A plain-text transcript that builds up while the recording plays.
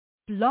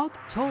Blog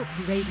Talk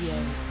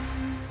Radio.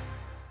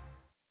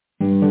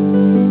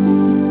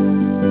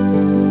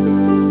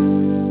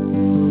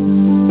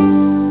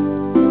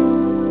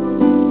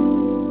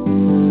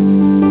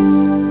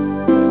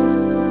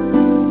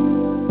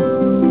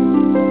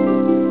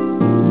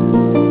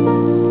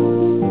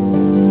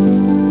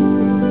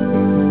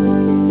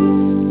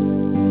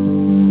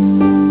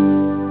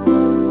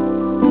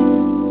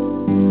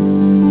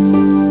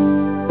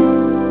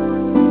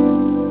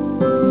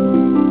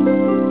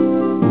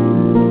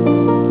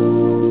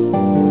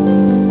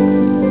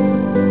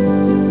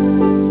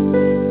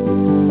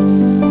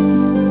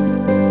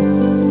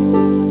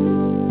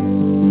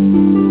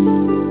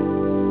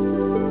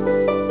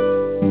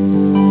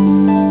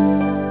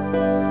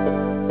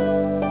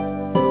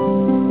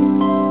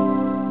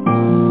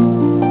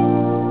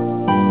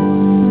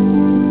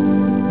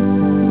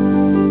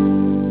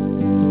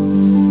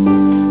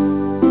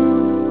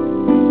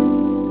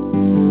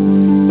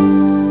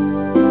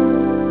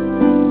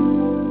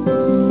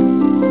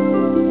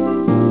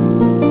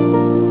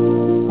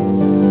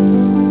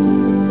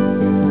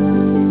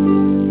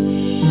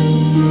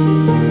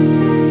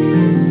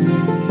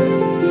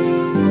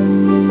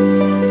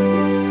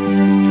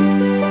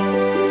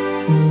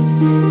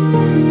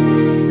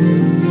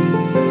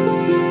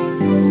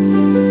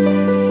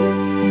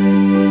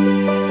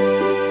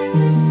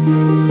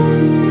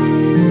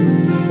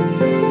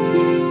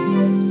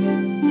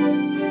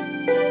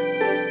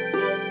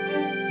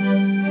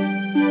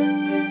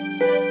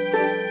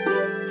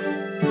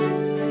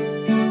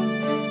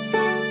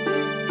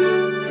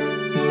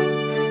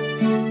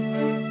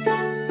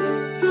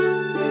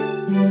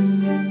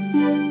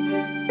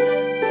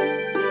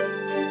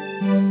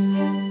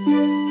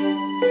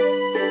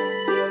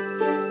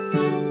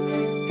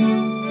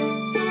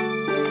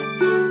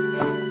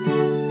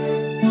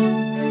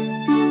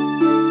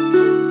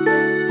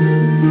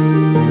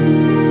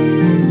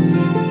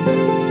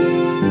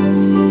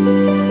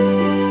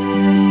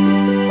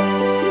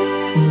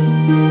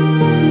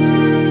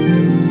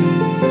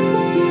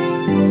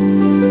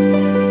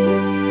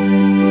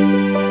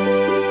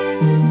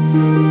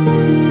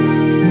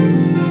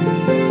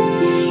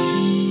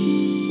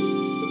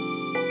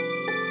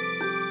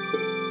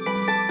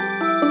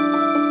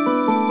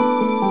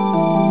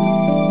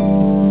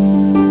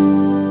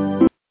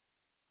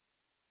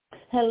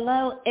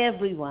 Hello,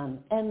 everyone,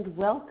 and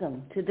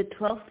welcome to the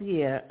 12th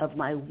year of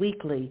my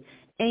weekly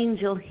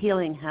Angel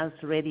Healing House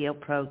radio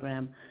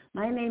program.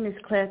 My name is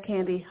Claire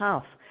Candy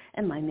Huff,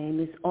 and my name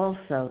is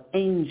also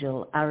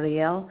Angel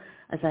Ariel,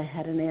 as I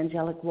had an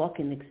angelic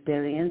walk-in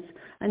experience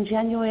on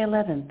January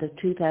 11th of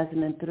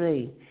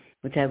 2003,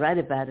 which I write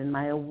about in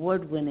my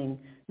award-winning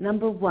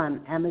 #1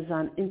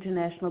 Amazon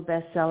International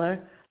bestseller,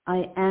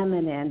 I Am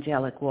an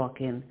Angelic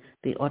Walk-In,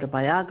 the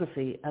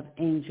autobiography of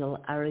Angel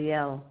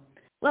Ariel.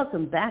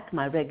 Welcome back,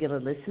 my regular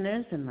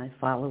listeners and my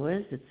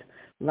followers. It's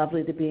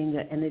lovely to be in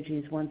your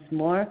energies once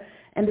more.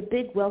 And a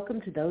big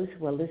welcome to those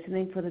who are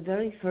listening for the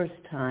very first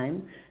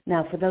time.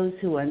 Now, for those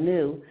who are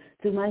new,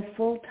 through my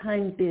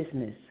full-time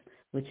business,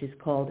 which is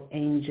called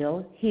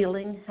Angel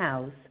Healing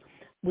House,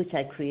 which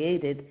I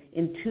created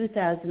in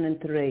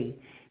 2003.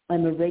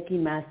 I'm a Reiki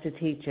master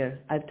teacher.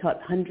 I've taught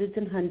hundreds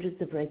and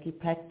hundreds of Reiki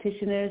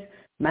practitioners,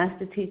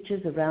 master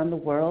teachers around the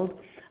world.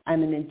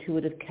 I'm an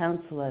intuitive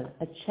counselor,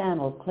 a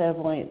channel,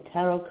 clairvoyant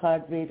tarot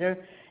card reader,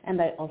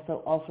 and I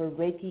also offer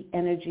Reiki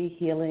energy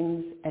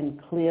healings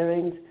and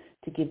clearings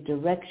to give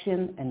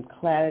direction and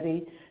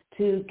clarity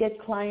to get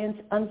clients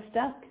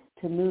unstuck,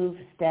 to move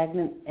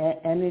stagnant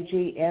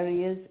energy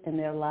areas in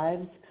their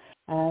lives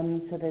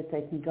so that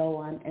they can go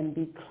on and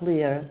be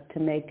clear to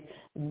make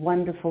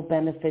wonderful,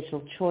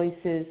 beneficial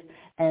choices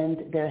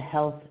and their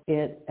health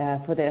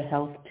for their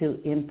health to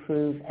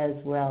improve as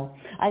well.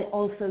 I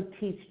also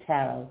teach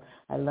tarot.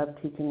 I love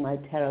teaching my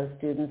tarot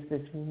students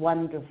this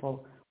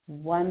wonderful,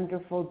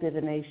 wonderful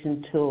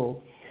divination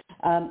tool.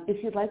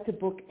 If you'd like to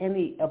book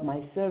any of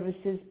my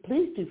services,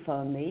 please do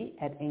phone me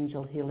at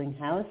Angel Healing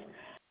House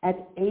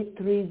at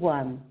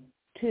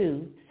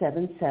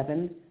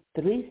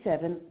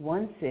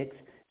 831-277-3716.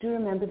 Do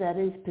remember that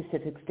is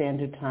Pacific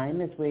Standard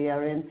Time, as we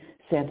are in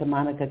Santa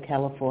Monica,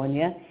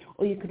 California.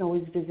 Or you can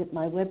always visit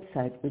my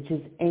website, which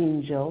is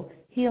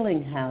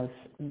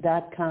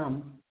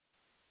angelhealinghouse.com.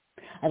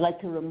 I'd like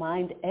to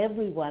remind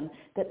everyone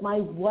that my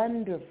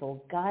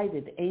wonderful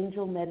guided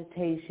angel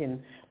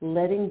meditation,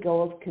 Letting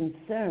Go of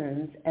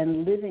Concerns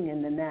and Living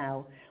in the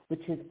Now,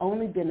 which has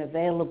only been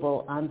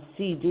available on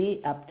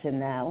CD up to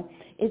now,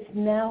 it's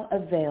now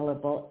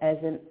available as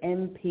an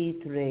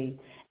MP3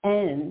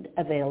 and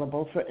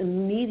available for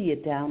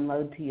immediate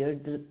download to your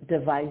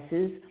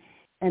devices,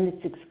 and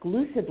it's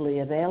exclusively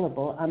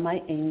available on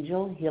my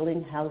Angel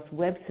Healing House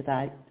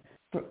website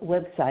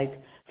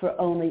for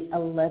only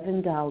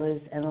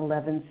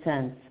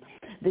 $11.11.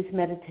 This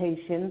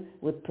meditation,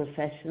 with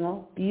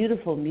professional,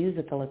 beautiful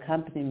musical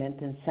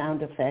accompaniment and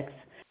sound effects,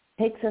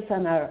 takes us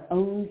on our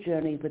own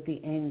journey with the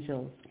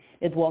angels.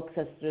 It walks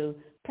us through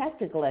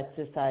practical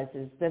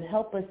exercises that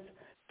help us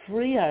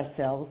free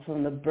ourselves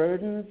from the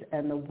burdens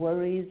and the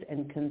worries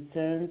and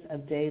concerns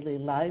of daily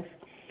life.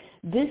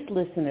 This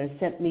listener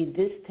sent me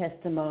this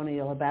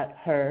testimonial about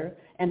her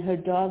and her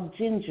dog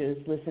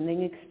Ginger's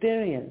listening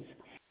experience.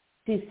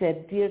 She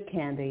said, "Dear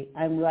Candy,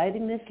 I'm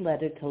writing this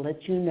letter to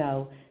let you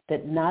know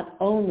that not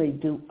only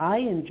do I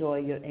enjoy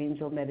your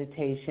angel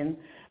meditation,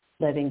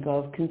 letting go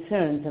of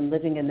concerns and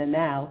living in the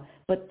now,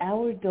 but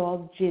our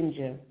dog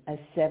Ginger, a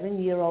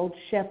 7-year-old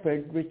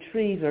shepherd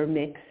retriever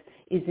mix,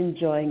 is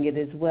enjoying it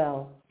as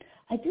well.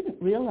 I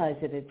didn't realize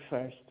it at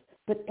first,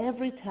 but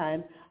every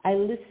time I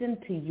listen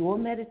to your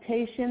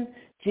meditation,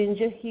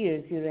 Ginger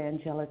hears your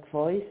angelic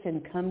voice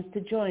and comes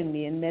to join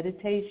me in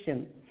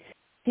meditation.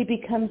 He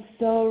becomes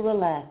so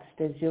relaxed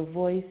as your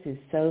voice is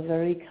so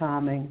very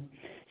calming.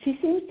 She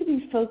seems to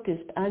be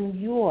focused on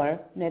your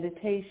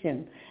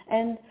meditation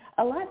and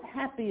a lot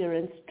happier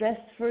and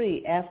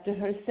stress-free after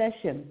her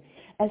session.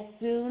 As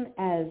soon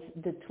as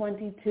the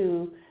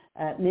 22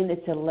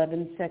 minutes and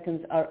 11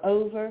 seconds are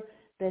over,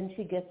 then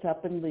she gets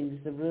up and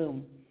leaves the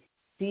room.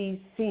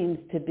 She seems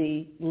to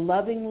be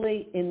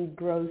lovingly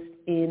engrossed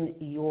in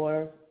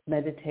your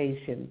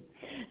meditation.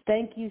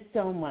 Thank you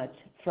so much.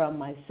 From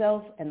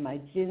myself and my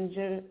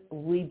Ginger,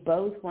 we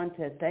both want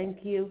to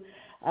thank you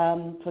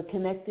for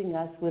connecting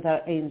us with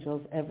our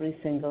angels every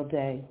single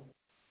day."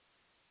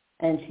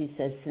 And she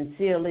says,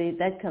 sincerely,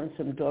 that comes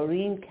from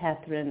Doreen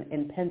Catherine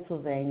in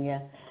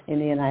Pennsylvania in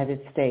the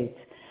United States.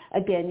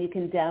 Again, you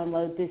can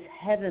download this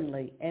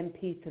heavenly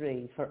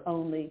MP3 for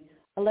only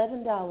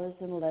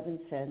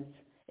 $11.11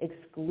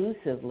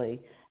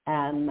 exclusively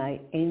on my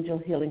Angel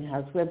Healing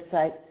House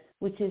website,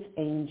 which is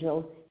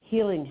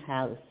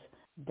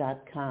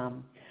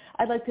angelhealinghouse.com.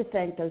 I'd like to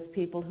thank those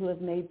people who have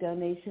made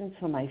donations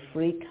for my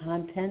free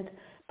content.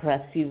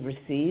 Perhaps you've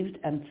received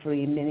a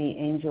free mini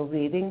angel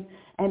reading.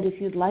 And if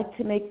you'd like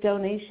to make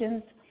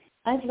donations,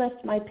 I've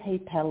left my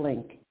PayPal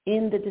link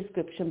in the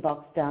description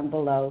box down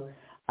below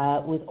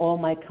with all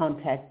my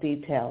contact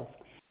details.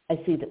 I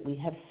see that we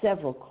have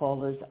several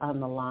callers on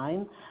the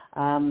line.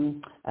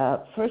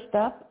 First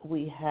up,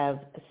 we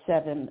have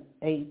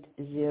 780.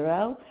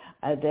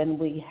 Then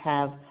we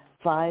have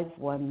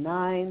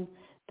 519.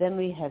 Then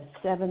we have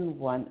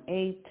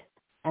 718.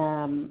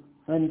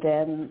 And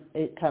then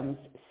it comes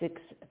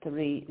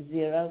 630.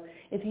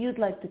 If you'd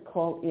like to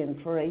call in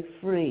for a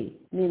free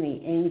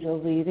mini angel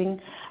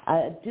reading,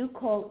 do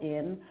call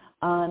in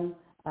on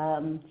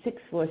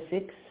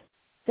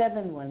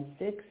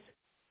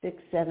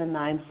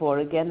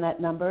 646-716-6794. Again, that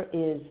number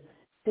is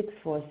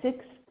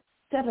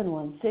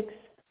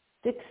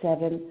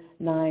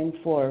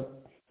 646-716-6794.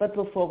 But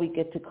before we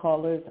get to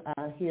callers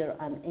here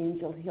on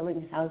Angel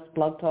Healing House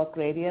Blog Talk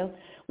Radio,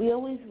 we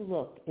always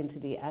look into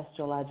the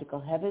astrological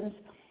heavens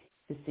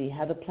to see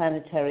how the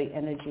planetary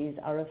energies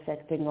are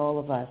affecting all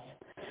of us.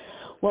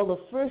 Well,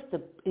 the first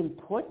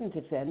important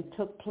event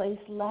took place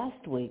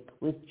last week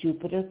with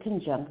Jupiter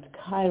conjunct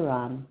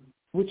Chiron,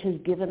 which has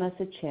given us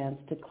a chance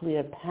to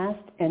clear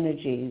past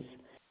energies,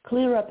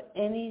 clear up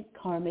any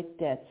karmic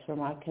debts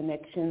from our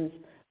connections,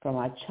 from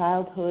our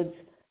childhoods,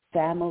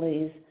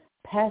 families,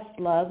 past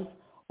loves,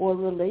 or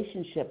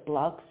relationship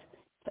blocks,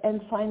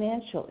 and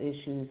financial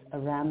issues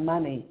around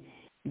money.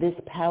 This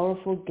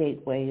powerful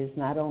gateway is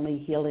not only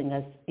healing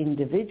us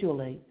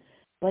individually,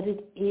 but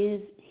it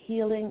is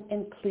healing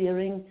and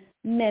clearing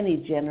many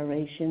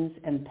generations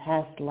and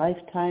past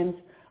lifetimes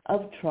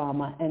of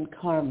trauma and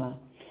karma.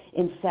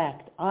 In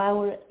fact,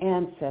 our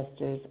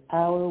ancestors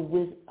are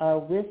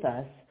with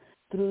us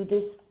through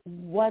this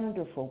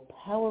wonderful,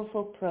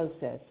 powerful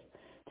process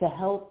to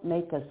help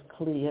make us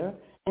clear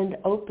and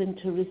open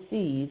to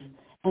receive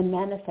and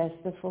manifest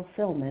the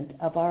fulfillment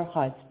of our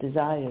heart's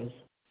desires.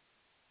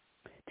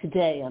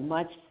 Today, on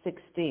March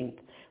 16th,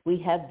 we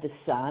have the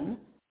Sun,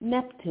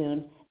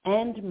 Neptune,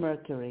 and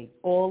Mercury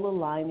all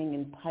aligning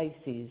in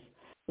Pisces,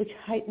 which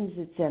heightens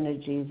its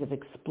energies of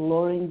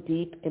exploring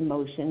deep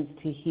emotions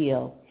to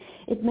heal.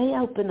 It may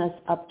open us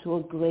up to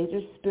a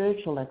greater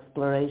spiritual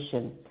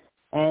exploration,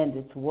 and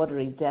its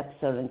watery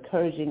depths are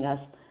encouraging us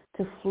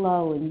to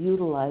flow and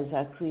utilize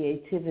our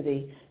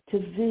creativity to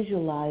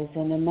visualize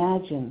and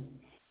imagine.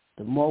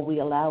 The more we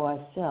allow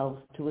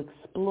ourselves to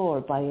explore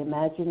by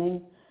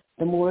imagining,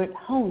 the more it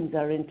hones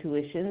our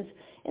intuitions.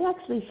 It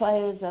actually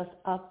fires us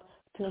up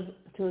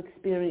to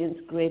experience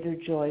greater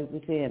joy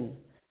within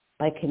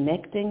by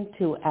connecting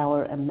to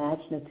our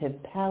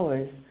imaginative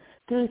powers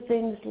through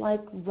things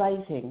like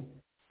writing,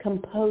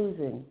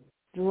 composing,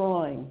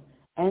 drawing,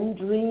 and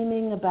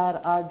dreaming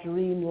about our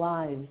dream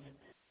lives.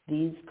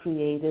 These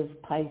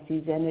creative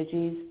Pisces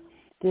energies,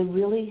 they're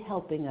really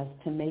helping us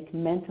to make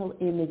mental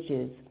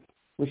images,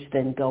 which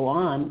then go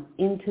on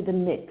into the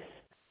mix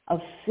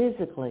of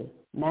physically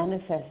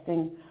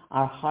manifesting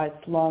our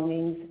heart's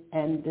longings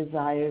and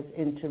desires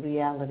into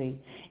reality.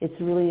 It's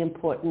really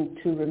important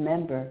to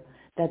remember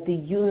that the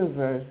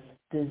universe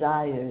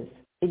desires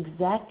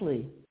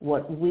exactly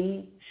what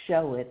we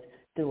show it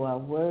through our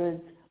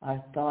words,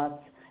 our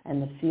thoughts, and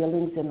the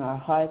feelings in our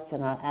hearts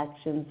and our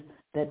actions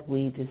that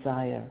we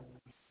desire.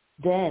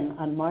 Then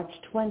on March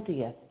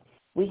 20th,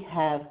 we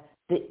have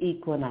the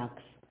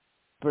equinox.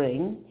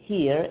 spring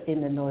here in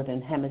the northern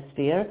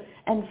hemisphere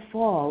and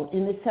fall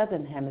in the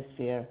southern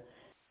hemisphere.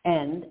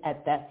 And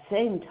at that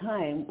same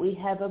time, we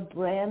have a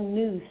brand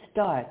new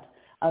start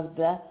of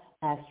the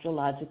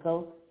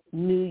astrological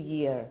new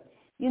year.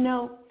 You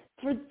know,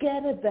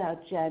 forget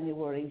about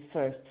January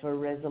 1st for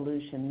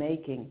resolution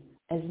making,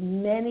 as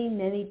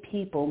many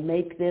people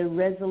make their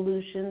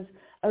resolutions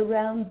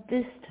around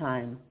this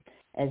time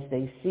as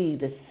they see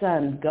the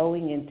sun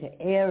going into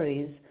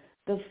Aries,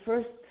 the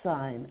first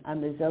sign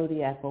on the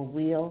zodiacal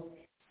wheel,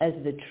 as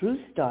the true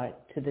start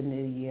to the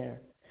new year.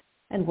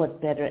 And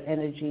what better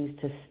energies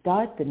to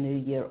start the new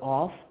year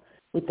off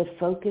with the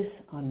focus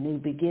on new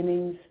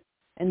beginnings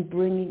and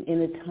bringing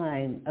in a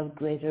time of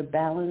greater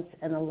balance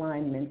and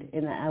alignment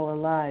in our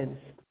lives.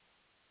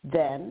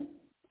 Then,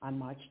 on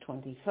March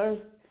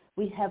 21st,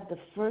 we have the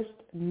first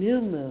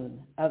new moon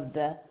of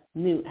the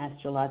new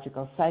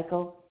astrological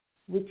cycle,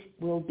 which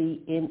will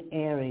be in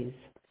Aries.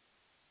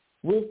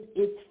 With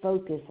its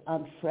focus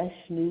on fresh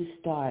new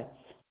starts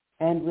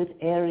and with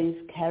Aries'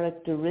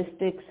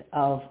 characteristics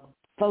of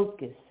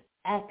focus,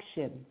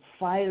 action,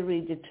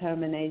 fiery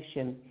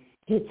determination,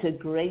 it's a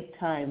great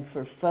time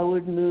for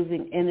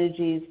forward-moving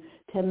energies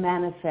to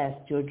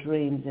manifest your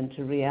dreams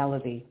into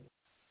reality.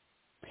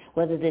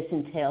 Whether this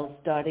entails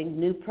starting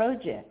new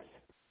projects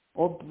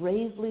or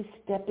bravely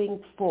stepping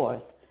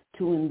forth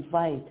to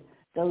invite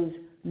those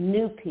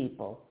new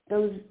people,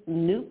 those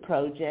new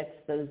projects,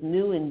 those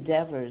new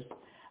endeavors,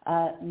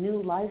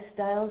 new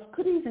lifestyles,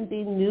 could even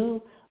be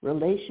new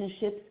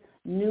relationships,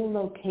 new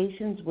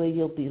locations where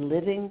you'll be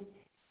living.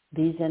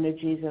 These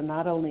energies are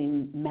not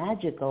only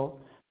magical,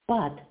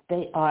 but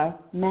they are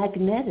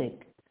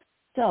magnetic.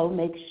 So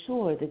make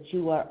sure that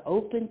you are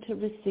open to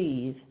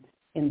receive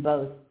in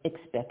both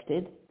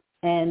expected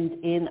and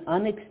in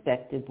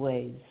unexpected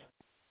ways.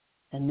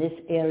 And this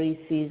Aries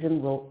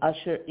season will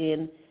usher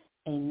in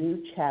a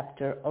new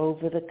chapter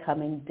over the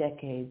coming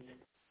decades,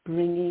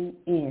 bringing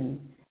in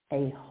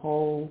a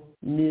whole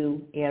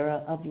new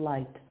era of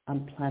light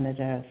on planet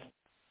Earth.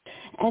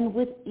 And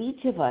with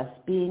each of us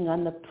being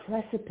on the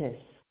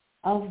precipice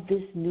of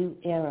this new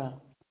era,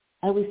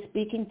 I was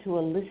speaking to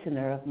a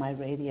listener of my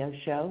radio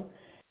show,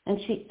 and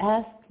she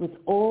asked, with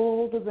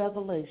all the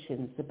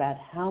revelations about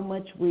how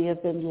much we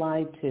have been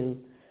lied to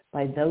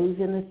by those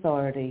in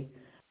authority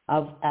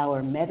of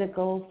our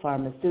medical,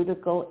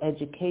 pharmaceutical,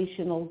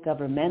 educational,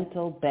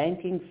 governmental,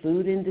 banking,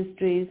 food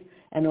industries,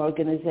 and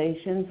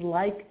organizations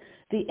like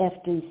the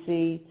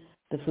FDC,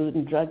 the Food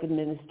and Drug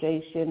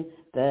Administration,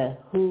 the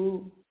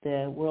WHO,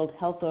 the World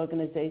Health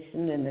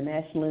Organization, and the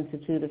National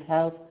Institute of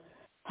Health.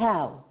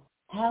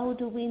 How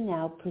do we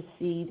now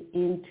proceed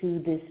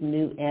into this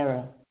new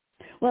era?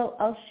 Well,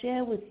 I'll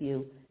share with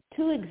you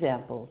two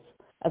examples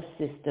of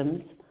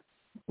systems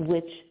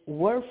which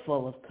were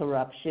full of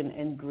corruption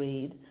and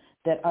greed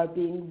that are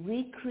being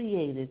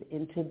recreated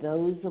into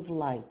those of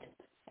light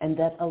and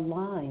that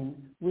align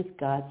with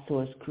God's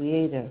source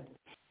creator.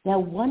 Now,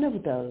 one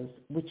of those,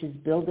 which is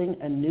building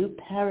a new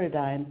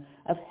paradigm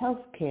of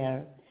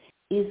healthcare,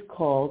 is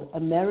called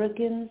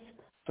Americans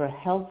for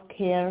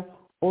Healthcare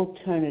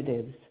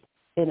Alternatives,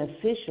 an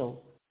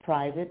official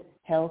private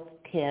health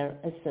care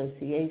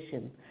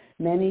association.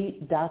 Many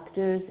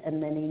doctors and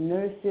many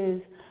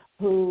nurses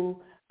who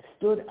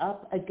stood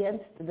up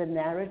against the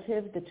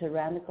narrative, the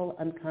tyrannical,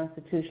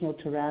 unconstitutional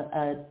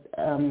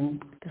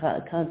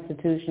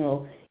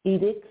constitutional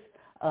edicts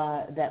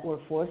that were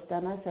forced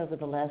on us over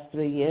the last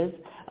 3 years.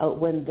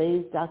 When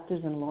these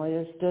doctors and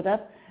lawyers stood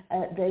up,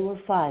 they were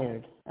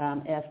fired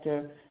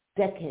after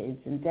decades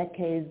and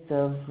decades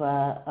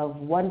of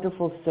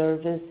wonderful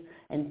service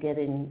and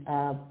getting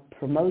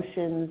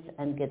promotions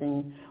and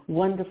getting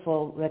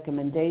wonderful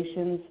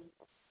recommendations.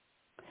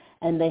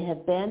 And they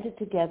have banded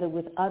together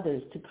with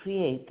others to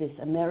create this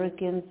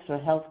Americans for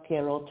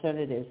Healthcare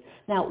Alternatives.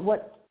 Now,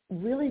 what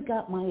really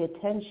got my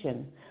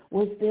attention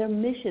was their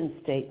mission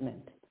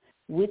statement,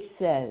 which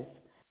says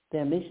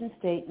their mission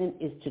statement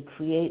is to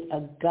create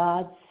a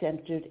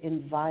God-centered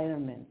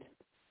environment.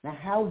 Now,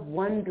 how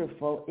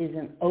wonderful is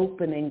an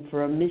opening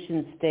for a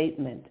mission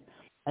statement,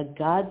 a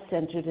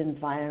God-centered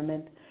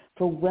environment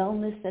for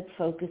wellness that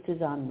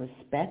focuses on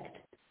respect,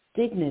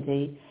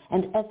 dignity,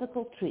 and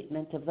ethical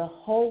treatment of the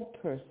whole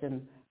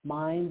person,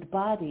 mind,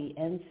 body,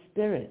 and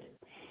spirit.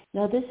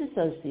 Now, this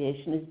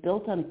association is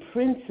built on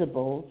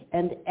principles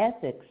and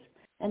ethics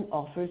and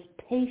offers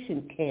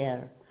patient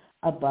care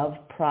above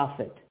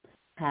profit.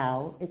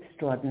 How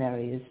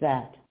extraordinary is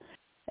that?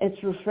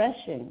 It's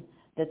refreshing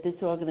that this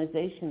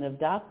organization of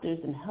doctors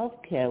and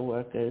healthcare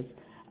workers,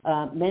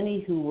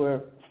 many who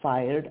were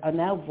fired, are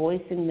now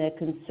voicing their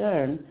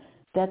concern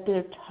that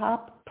their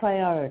top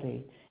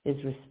priority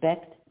is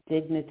respect,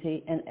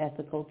 dignity, and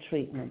ethical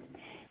treatment.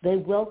 They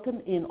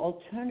welcome in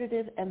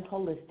alternative and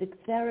holistic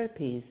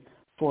therapies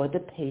for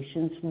the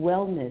patient's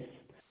wellness,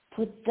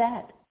 for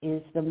that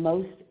is the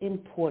most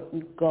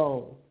important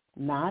goal,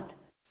 not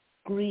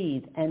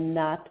greed and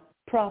not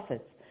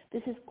profits.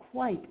 This is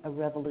quite a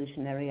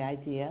revolutionary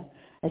idea,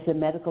 as the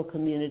medical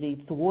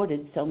community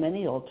thwarted so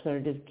many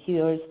alternative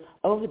cures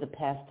over the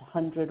past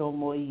 100 or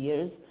more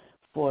years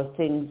for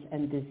things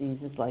and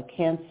diseases like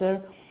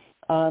cancer,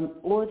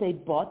 or they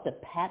bought the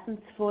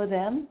patents for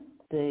them,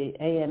 the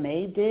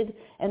AMA did,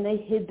 and they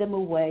hid them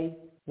away.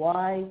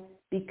 Why?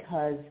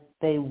 Because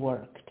they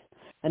worked.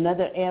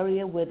 Another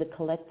area where the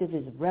collective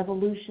is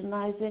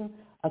revolutionizing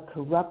a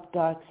corrupt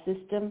dark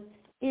system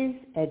is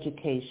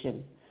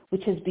education,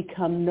 which has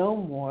become no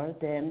more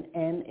than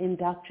an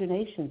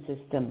indoctrination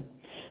system.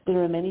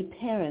 There are many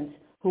parents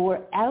who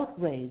are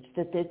outraged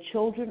that their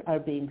children are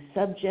being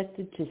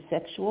subjected to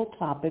sexual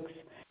topics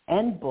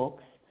and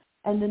books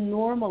and the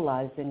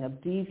normalizing of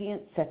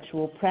deviant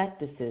sexual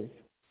practices,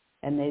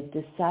 and they've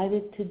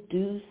decided to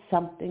do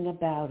something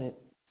about it.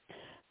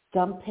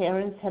 Some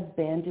parents have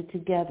banded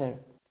together,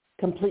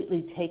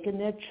 completely taken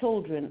their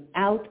children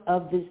out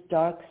of this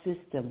dark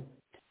system.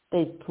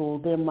 They've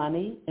pooled their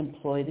money,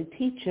 employed a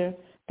teacher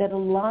that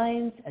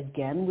aligns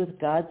again with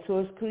God's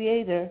source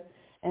creator,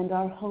 and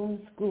are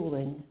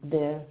homeschooling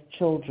their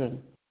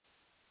children.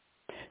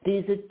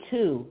 These are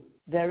two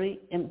very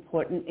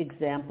important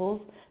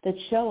examples that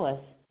show us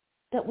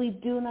that we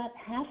do not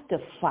have to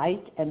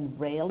fight and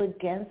rail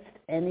against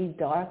any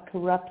dark,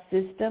 corrupt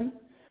system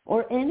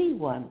or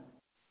anyone.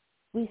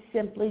 We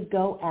simply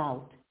go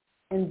out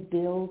and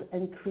build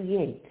and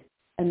create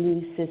a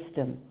new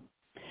system.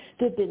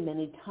 There have been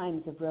many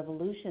times of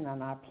revolution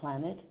on our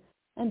planet,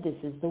 and this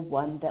is the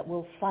one that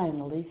will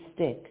finally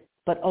stick,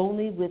 but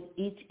only with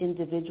each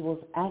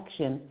individual's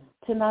action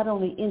to not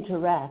only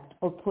interact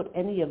or put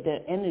any of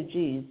their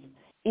energies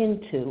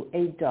into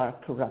a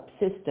dark, corrupt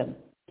system.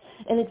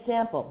 An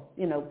example,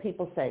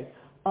 people say,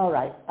 all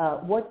right,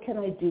 what can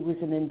I do as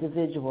an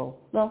individual?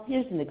 Well,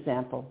 here's an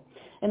example.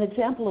 An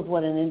example of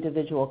what an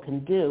individual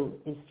can do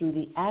is through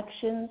the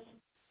actions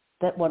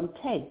that one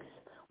takes.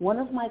 One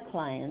of my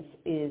clients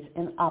is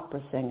an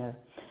opera singer,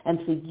 and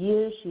for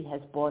years she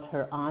has bought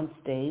her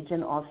on-stage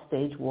and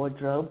off-stage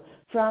wardrobe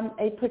from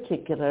a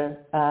particular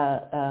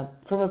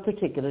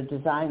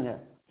designer.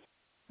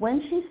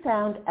 When she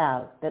found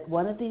out that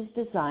one of these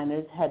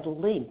designers had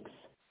links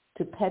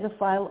to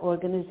pedophile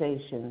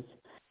organizations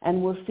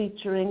and were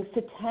featuring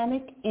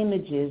satanic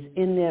images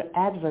in their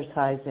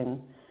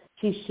advertising,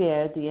 she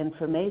shared the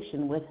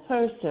information with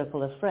her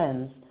circle of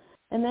friends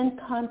and then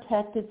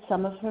contacted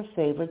some of her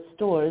favorite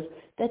stores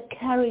that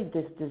carried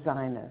this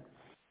designer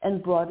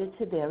and brought it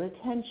to their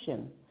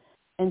attention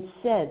and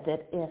said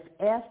that if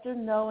after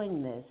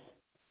knowing this,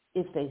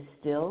 if they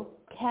still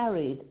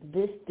carried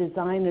this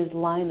designer's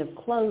line of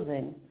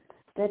clothing,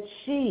 that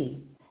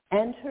she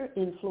and her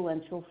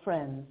influential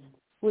friends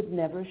would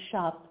never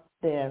shop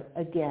there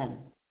again.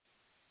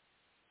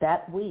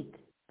 That week,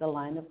 the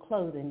line of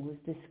clothing was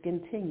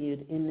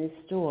discontinued in this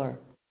store.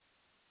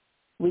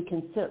 We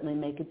can certainly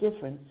make a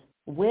difference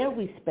where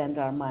we spend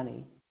our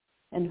money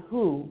and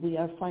who we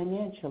are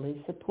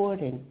financially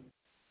supporting.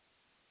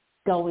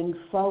 Going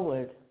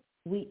forward,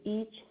 we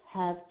each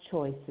have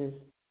choices.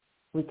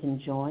 We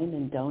can join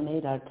and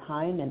donate our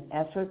time and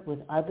effort with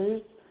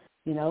others.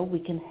 We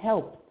can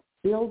help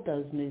build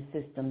those new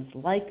systems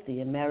like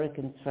the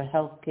Americans for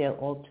Healthcare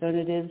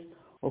Alternatives,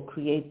 or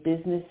create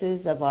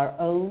businesses of our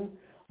own,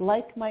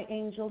 like my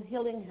Angel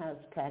Healing House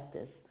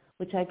practice,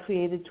 which I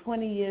created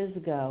 20 years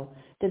ago,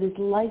 that is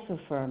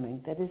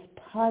life-affirming, that is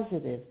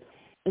positive.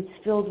 It's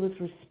filled with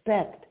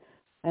respect.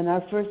 And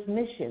our first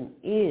mission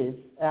is,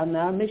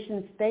 our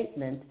mission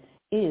statement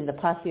is, the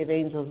Posse of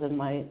Angels and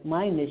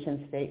my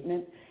mission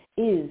statement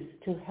is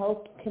to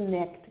help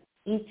connect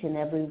each and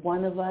every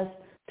one of us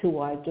to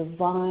our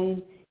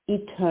divine,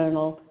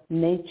 eternal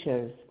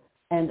natures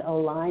and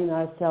align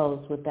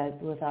ourselves with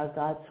our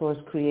God source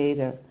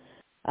creator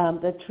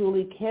that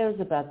truly cares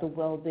about the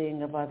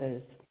well-being of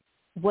others.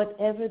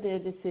 Whatever their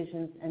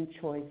decisions and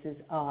choices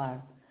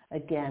are,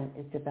 again,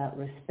 it's about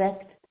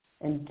respect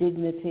and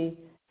dignity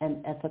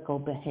and ethical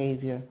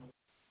behavior.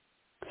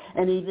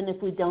 And even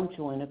if we don't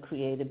join or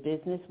create a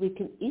business, we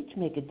can each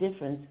make a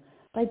difference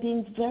by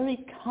being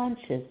very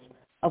conscious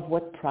of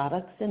what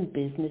products and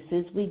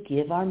businesses we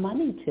give our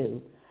money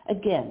to.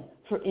 Again,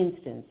 for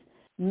instance,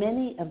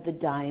 many of the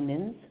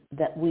diamonds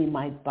that we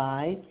might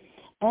buy,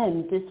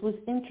 and this was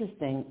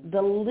interesting,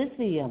 the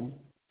lithium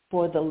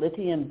for the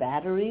lithium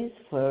batteries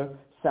for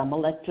some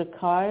electric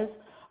cars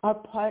are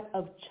part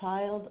of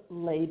child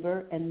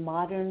labor and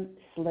modern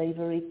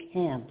slavery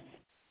camps.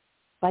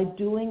 By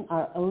doing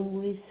our own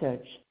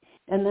research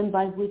and then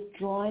by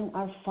withdrawing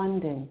our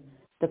funding,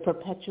 the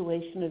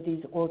perpetuation of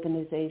these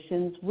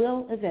organizations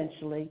will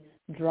eventually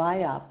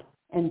dry up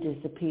and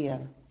disappear.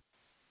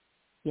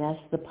 Yes,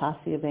 the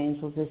Posse of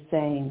Angels is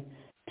saying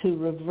to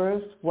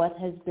reverse what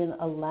has been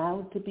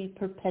allowed to be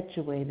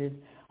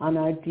perpetuated on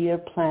our dear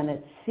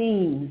planet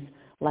seems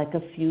like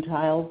a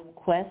futile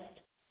quest,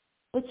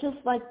 but just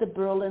like the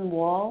Berlin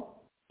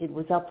Wall, it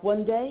was up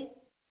one day,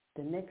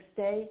 the next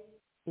day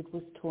it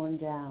was torn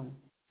down.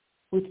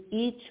 With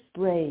each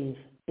brave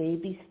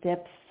baby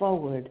step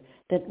forward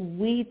that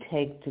we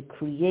take to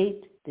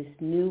create this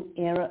new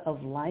era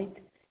of light,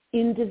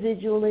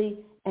 individually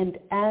and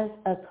as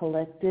a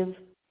collective,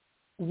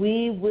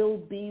 we will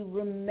be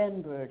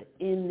remembered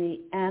in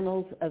the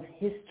annals of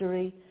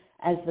history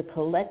as the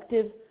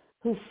collective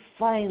who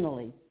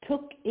finally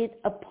took it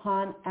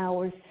upon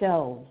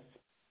ourselves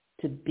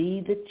to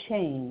be the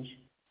change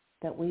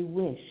that we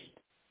wished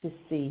to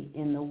see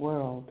in the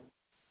world.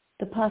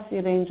 The Posse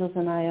of Angels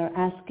and I are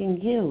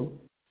asking you,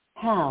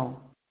 how?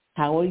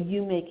 How are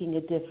you making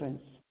a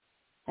difference?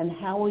 And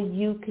how are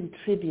you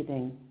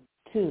contributing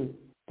to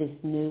this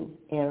new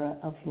era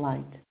of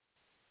light?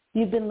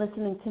 You've been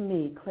listening to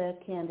me, Claire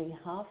Candy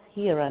Hough,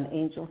 here on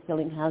Angel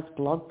Healing House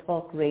Blog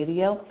Talk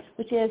Radio,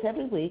 which airs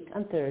every week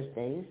on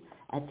Thursdays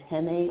at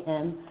 10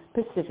 a.m.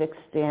 Pacific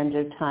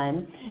Standard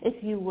Time.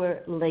 If you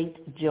were late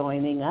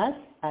joining us,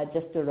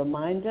 just a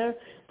reminder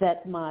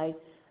that my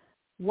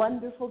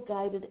wonderful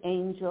guided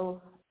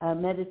angel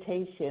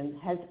meditation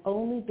has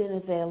only been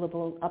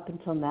available up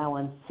until now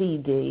on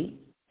CD.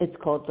 It's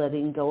called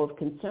Letting Go of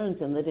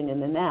Concerns and Living in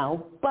the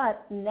Now,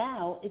 but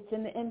now it's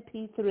in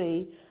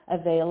MP3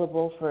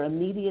 available for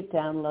immediate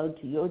download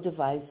to your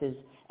devices,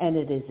 and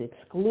it is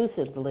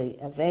exclusively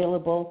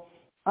available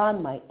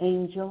on my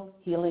Angel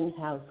Healing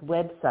House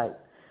website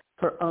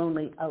for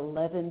only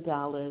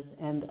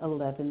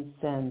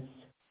 $11.11.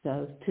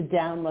 So to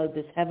download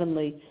this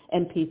heavenly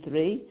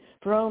MP3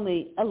 for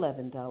only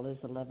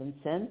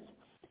 $11.11,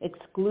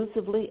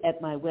 exclusively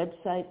at my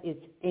website,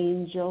 it's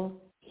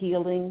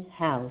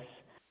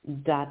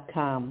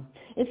angelhealinghouse.com.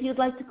 If you'd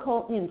like to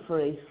call in for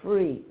a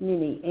free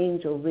mini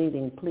angel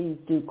reading, please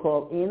do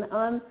call in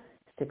on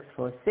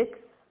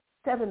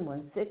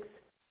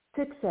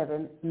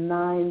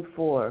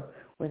 646-716-6794.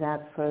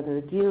 Without further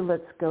ado,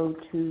 let's go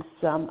to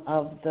some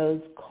of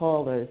those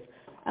callers.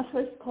 Our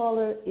first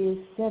caller is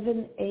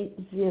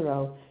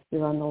 780.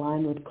 You're on the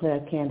line with Claire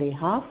Candy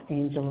Hough,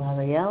 Angel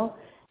Ariel,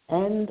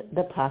 and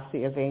the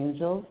Posse of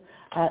Angels.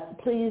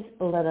 Please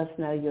let us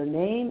know your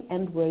name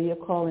and where you're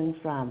calling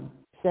from.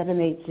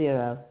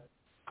 780.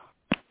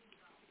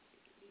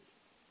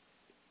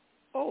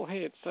 Oh,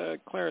 hey,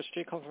 it's Claire. It's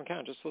Jay calling from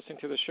Canada. Just listening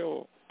to the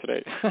show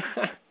today.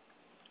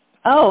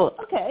 Oh,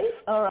 okay.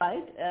 All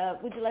right.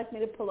 Would you like me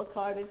to pull a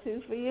card or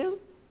two for you?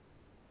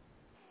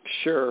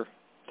 Sure.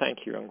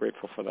 Thank you. I'm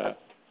grateful for that.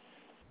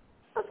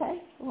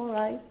 Okay. All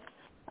right.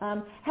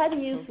 How do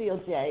you feel,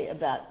 Jay,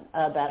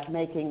 about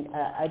making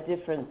a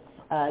difference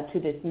to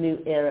this new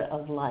era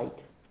of light?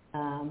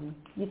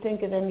 You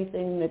think of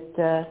anything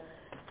that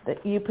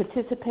you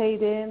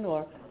participate in,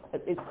 or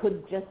it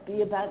could just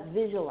be about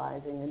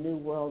visualizing a new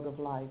world of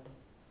light?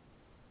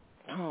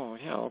 Oh,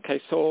 yeah.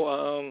 Okay.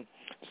 So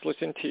just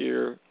listen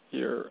to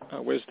your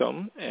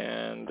wisdom,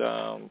 and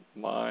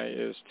my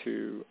is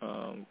to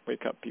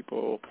wake up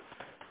people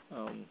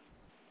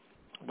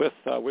with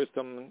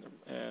wisdom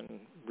and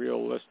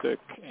realistic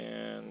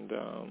and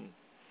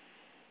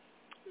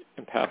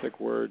empathic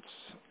words,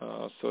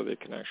 so they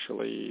can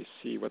actually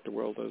see what the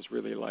world is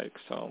really like.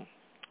 So,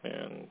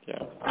 and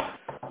yeah,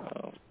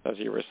 as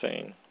you were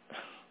saying,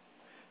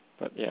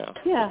 but yeah.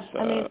 Yeah,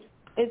 I mean,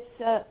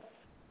 it's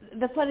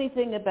the funny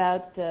thing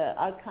about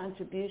our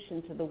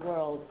contribution to the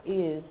world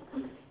is,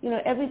 you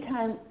know, every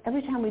time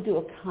we do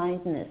a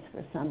kindness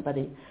for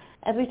somebody,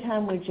 every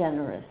time we're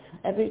generous,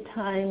 every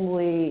time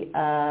we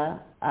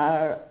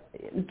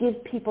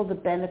give people the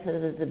benefit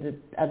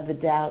of the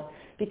doubt,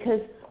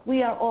 because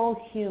we are all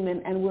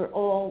human and we're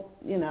all,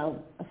 you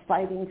know,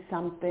 fighting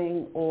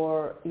something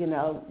or, you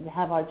know,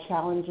 have our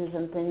challenges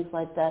and things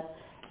like that.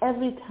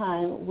 Every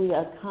time we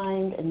are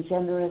kind and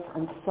generous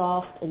and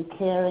soft and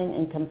caring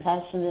and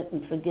compassionate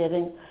and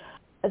forgiving,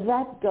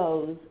 that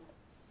goes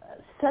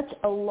such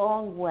a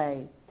long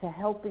way to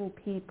helping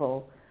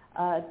people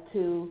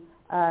to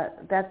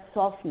that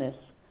softness,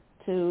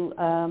 to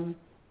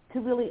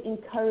really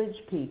encourage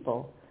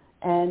people.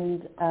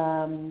 And,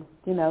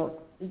 you know,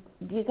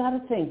 you got to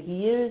think,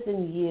 years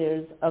and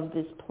years of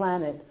this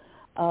planet,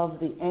 of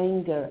the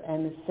anger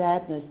and the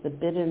sadness, the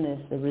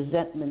bitterness, the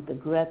resentment, the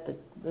regret,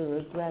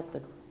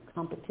 the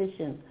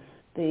competition,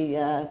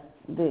 the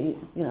you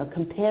know,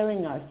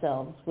 comparing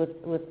ourselves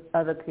with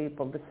other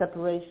people, the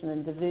separation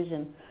and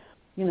division.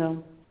 You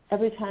know,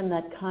 every time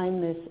that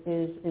kindness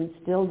is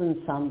instilled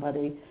in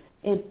somebody,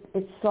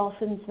 it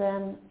softens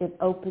them, it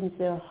opens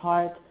their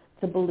heart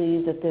to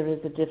believe that there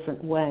is a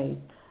different way.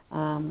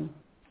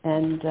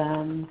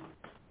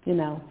 You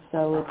know,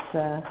 so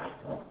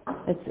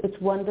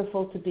it's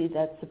wonderful to be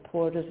that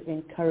supportive,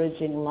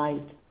 encouraging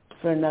light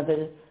for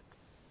another,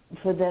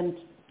 for them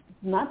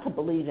not to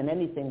believe in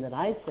anything that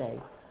I say,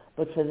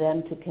 but for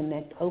them to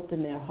connect,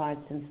 open their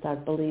hearts, and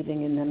start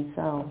believing in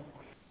themselves.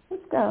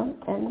 Let's go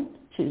and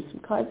choose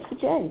some cards for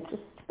Jay.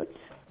 Just let's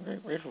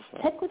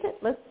heck with it.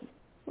 Let's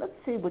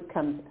see what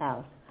comes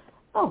out.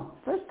 Oh,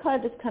 first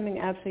card that's coming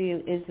out for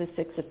you is the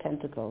Six of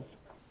Pentacles.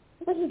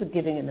 This is the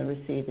giving and the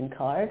receiving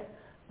card.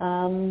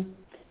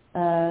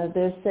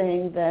 They're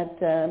saying that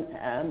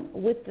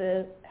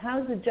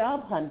how's the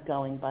job hunt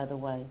going, by the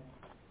way?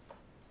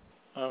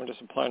 I'm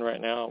just applying right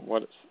now.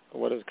 What is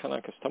kind of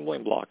like a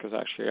stumbling block is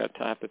actually I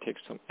have to take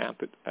some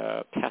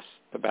tests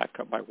to back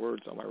up my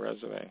words on my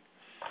resume.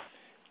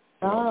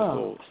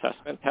 Little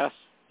assessment tests.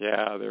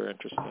 Yeah, they're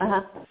interesting.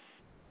 Yeah.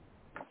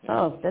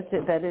 Oh, that's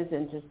it. That is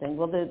interesting.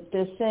 Well,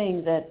 they're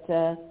saying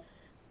that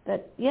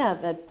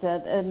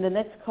and the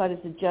next card is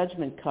the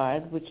Judgment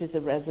card, which is a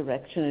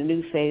resurrection, a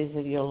new phase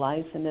of your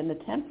life, and then the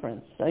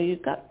Temperance. So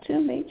you've got two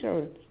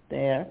majors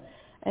there,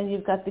 and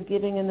you've got the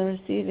giving and the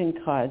receiving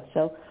card.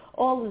 So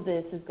all of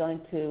this is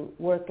going to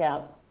work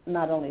out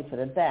not only for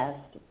the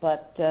best,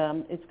 but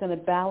it's going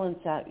to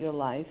balance out your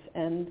life,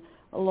 and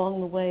along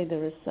the way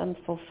there is some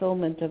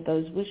fulfillment of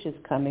those wishes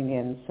coming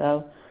in.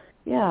 So,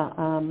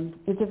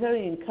 it's a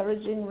very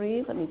encouraging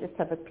read. Let me just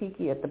have a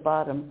peeky at the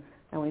bottom.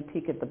 And we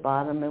peek at the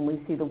bottom and we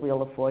see the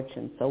Wheel of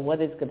Fortune. So what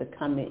is going to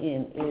come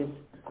in is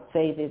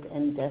fated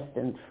and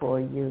destined for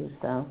you.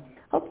 So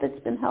hope that's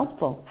been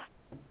helpful.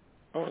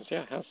 Oh,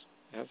 yeah, it has.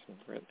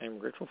 I'm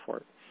grateful for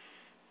it.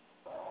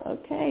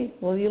 Okay.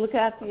 Well, you look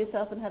after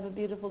yourself and have a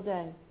beautiful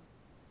day.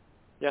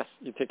 Yes,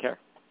 you take care.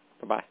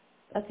 Bye-bye.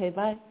 Okay,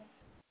 bye.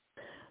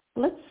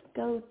 Let's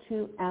go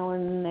to our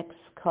next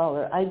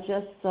caller. I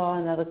just saw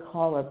another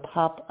caller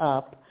pop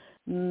up.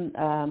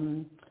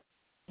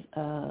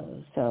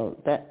 So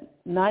that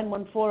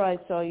 914, I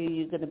saw you.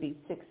 You're going to be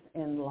sixth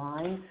in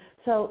line.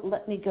 So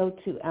let me go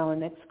to our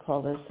next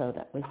caller. So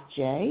that was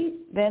Jay.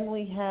 Then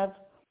we have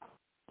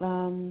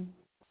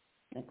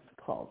next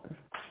caller.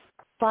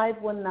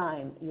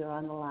 519. You're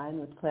on the line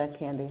with Claire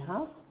Candy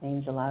House,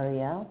 Angel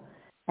Ariel,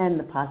 and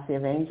the Posse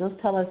of Angels.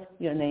 Tell us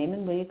your name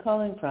and where you're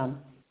calling from.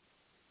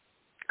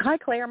 Hi,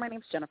 Claire. My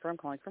name's Jennifer. I'm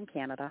calling from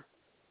Canada.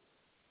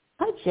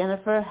 Hi,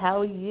 Jennifer.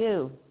 How are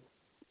you?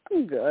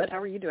 I'm good. How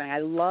are you doing? I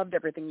loved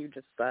everything you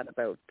just said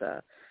about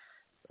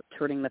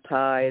turning the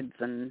tides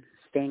and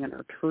staying in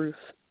our truth.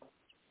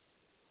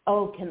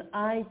 Oh, can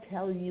I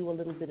tell you a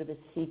little bit of a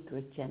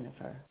secret,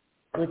 Jennifer?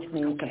 Which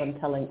means that I'm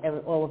telling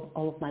all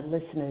of my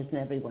listeners and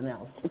everyone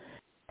else.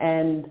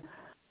 And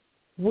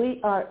we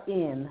are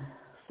in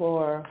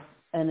for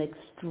an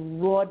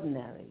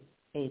extraordinary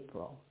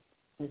April,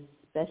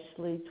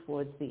 especially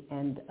towards the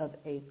end of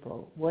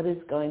April. What is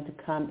going to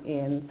come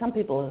in? Some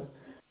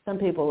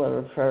people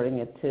are referring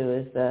it to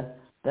as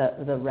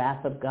the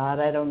wrath of God.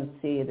 I don't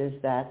see it as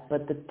that,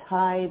 but the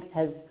tide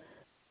has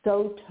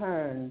so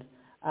turned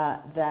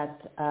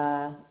that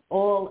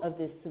all of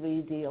this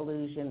 3D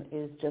illusion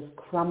is just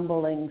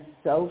crumbling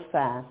so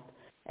fast,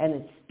 and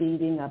it's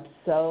speeding up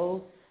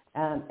so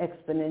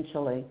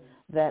exponentially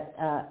that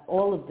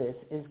all of this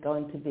is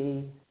going to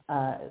be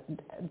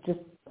just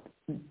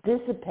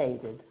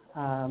dissipated.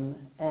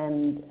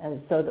 And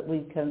so that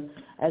we can,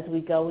 as we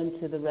go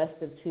into the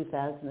rest of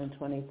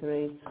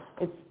 2023,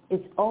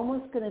 it's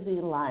almost going to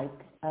be like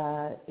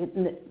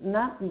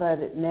not that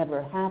it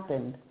never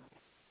happened,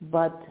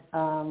 but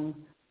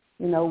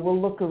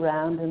we'll look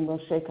around and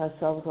we'll shake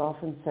ourselves off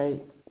and say,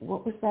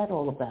 what was that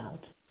all about?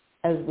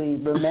 As we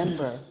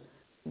remember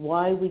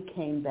why we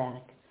came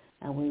back,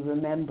 and we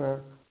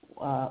remember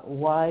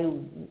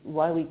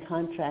why we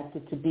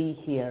contracted to be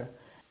here,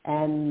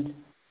 and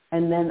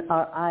then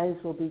our eyes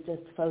will be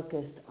just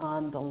focused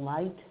on the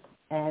light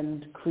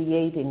and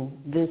creating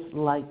this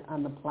light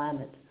on the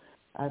planet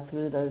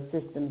through those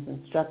systems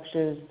and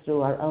structures,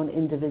 through our own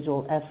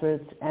individual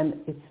efforts. And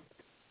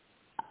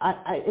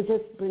it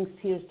just brings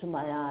tears to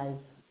my eyes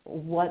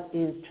what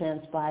is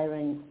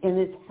transpiring. And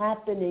it's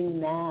happening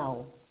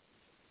now.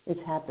 It's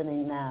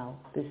happening now,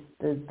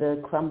 the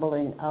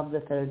crumbling of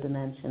the third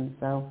dimension.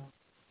 So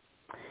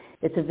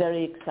it's a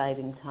very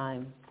exciting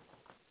time.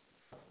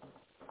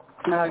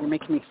 Oh, you're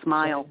making me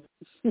smile.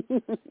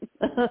 And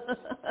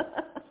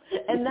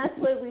that's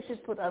what we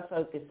should put our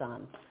focus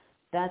on.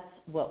 That's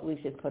what we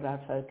should put our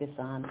focus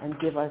on and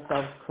give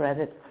ourselves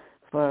credit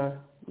for,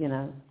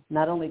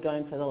 not only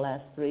going for the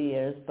last 3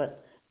 years,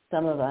 but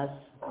some of us,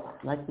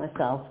 like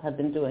myself, have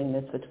been doing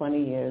this for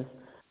 20 years,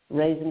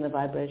 raising the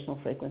vibrational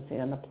frequency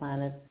on the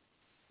planet,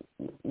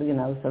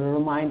 sort of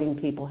reminding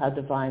people how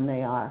divine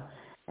they are.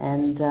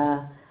 And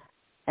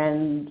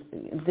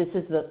this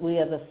is we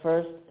are the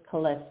first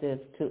collective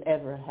to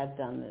ever have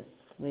done this.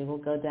 We will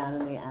go down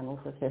in the annals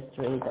of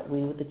history that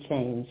we were the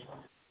change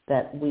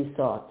that we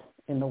sought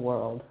in the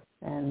world.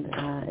 And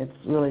it's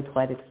really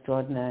quite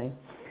extraordinary.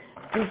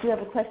 Did you have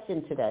a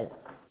question today?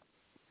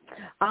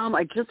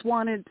 I just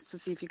wanted to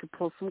see if you could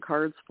pull some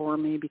cards for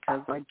me,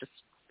 because I just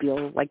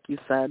feel, like you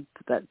said,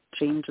 that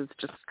change is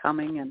just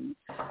coming, and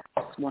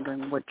just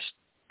wondering which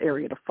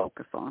area to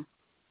focus on.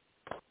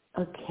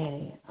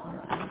 Okay, all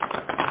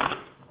right.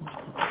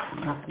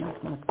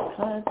 Knock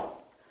cards.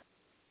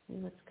 See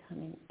what's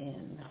coming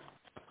in.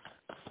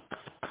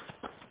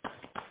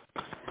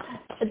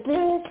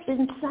 There has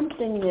been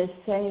something they're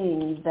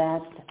saying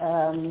that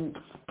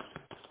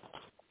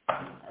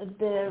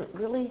they're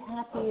really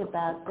happy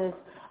about this.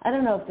 I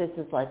don't know if this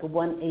is like a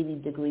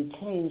 180-degree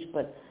change,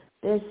 but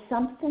there's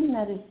something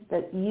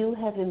that you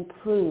have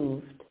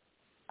improved,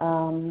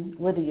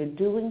 whether you're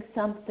doing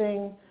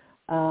something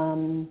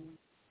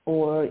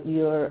or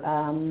you're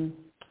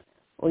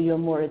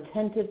more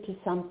attentive to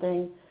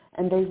something,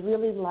 and they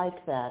really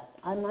like that.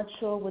 I'm not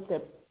sure what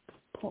they're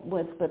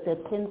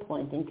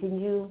pinpointing. Can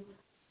you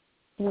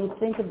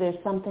think if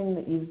there's something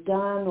that you've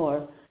done,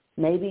 or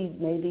maybe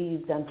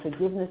you've done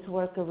forgiveness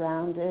work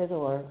around it,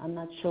 or I'm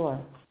not sure.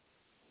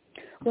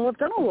 Well, I've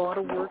done a lot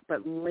of work,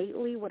 but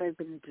lately what I've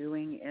been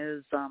doing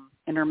is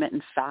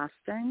intermittent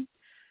fasting.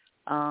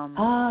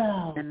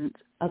 And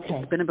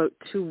it's been about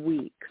 2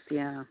 weeks,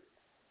 yeah.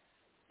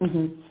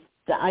 Mm-hmm.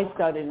 So I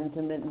started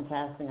intermittent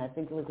fasting, I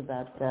think it was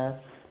about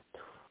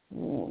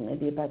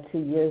maybe about 2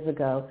 years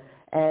ago,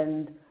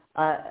 and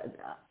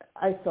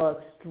I saw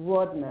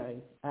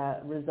extraordinary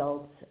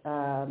results,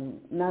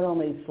 not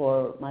only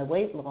for my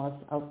weight loss.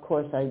 Of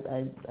course,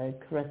 I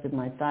corrected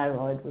my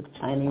thyroid with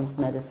Chinese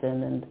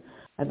medicine, and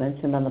I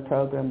mentioned on the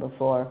program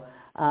before,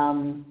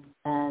 and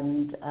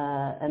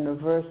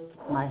reversed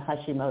my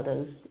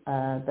Hashimoto's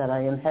that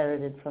I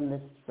inherited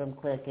from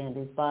Claire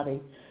Candy's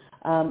body.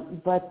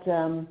 But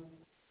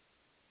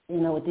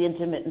with the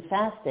intermittent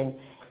fasting,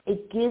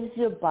 it gives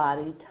your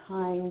body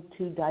time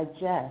to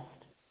digest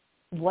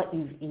what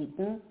you've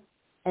eaten,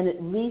 and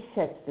it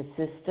resets the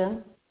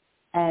system,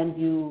 and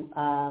you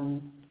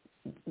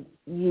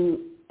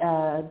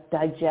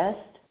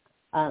digest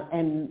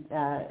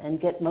and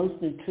get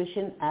most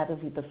nutrition out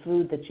of the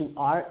food that you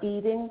are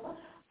eating,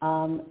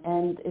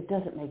 and it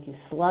doesn't make you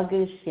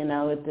sluggish,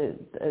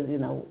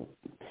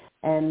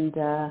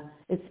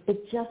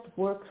 it just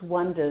works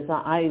wonders.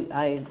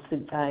 I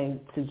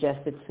suggest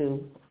it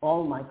to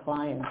all my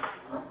clients,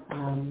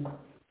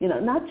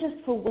 not just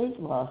for weight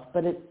loss,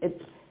 but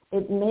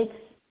it makes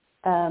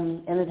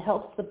and it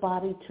helps the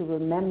body to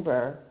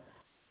remember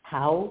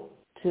how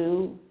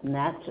to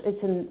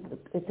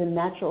it's a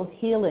natural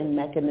healing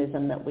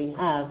mechanism that we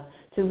have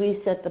to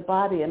reset the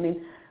body. I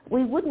mean,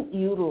 we wouldn't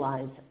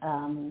utilize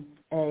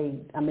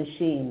a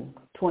machine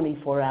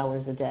 24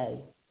 hours a day,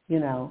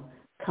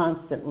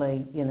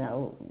 constantly,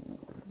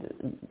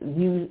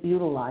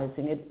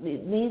 utilizing it.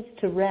 It needs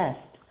to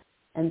rest,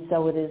 and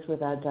so it is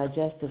with our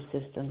digestive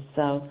system.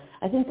 So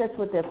I think that's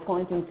what they're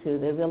pointing to.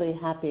 They're really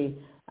happy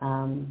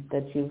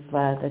that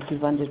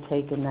you've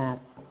undertaken that.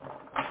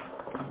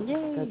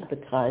 Yay! That's the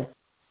card.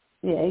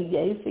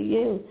 Yay for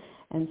you!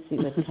 And see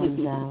what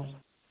comes out.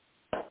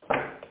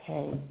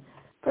 Okay.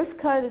 First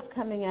card that's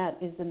coming out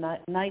is the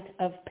Knight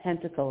of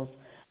Pentacles.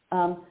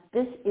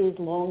 This is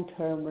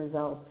long-term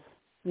results.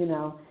 In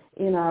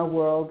our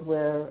world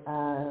where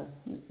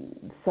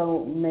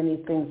so many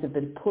things have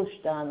been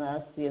pushed on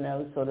us,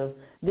 sort of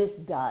this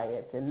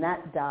diet and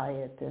that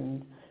diet,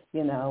 and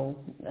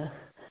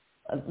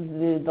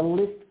the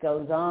list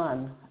goes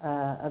on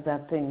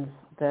about things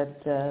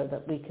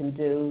that we can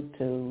do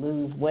to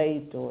lose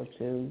weight or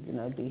to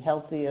be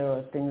healthier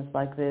or things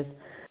like this.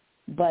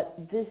 But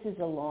this is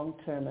a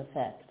long-term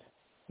effect,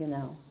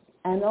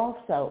 and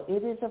also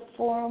it is a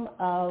form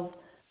of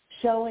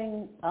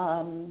showing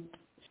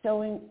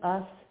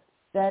us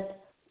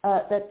that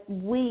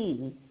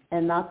we,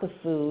 and not the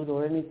food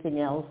or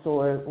anything else,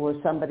 or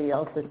somebody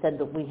else that said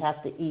that we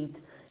have to eat,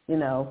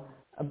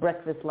 a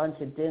breakfast, lunch,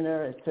 and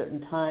dinner at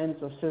certain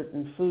times, or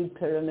certain food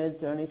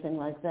pyramids or anything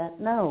like that.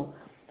 No,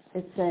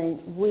 it's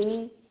saying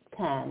we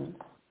can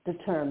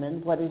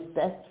determine what is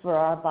best for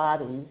our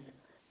bodies,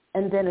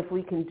 and then if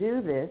we can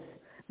do this,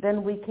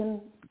 then we can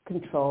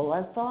control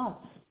our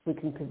thoughts. We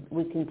can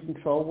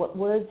control what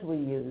words we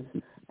use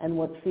and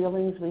what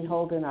feelings we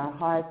hold in our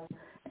hearts,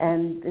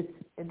 and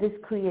this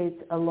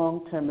creates a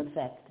long-term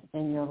effect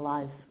in your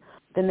life.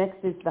 The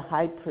next is the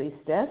High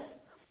Priestess.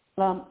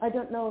 I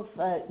don't know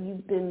if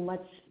you've been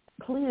much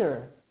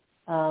clearer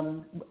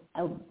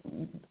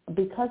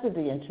because of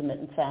the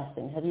intermittent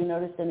fasting. Have you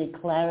noticed any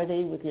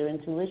clarity with your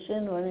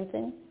intuition or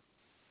anything?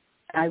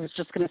 I was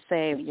just going to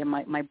say,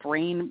 my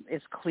brain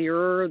is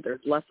clearer.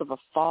 There's less of a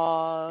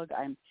fog.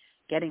 I'm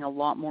getting a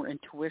lot more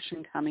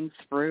intuition coming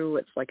through.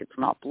 It's like it's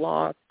not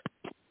blocked.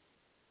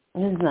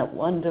 Isn't that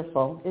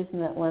wonderful?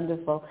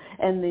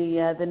 And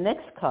the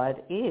next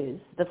card is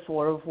the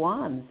Four of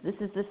Wands. This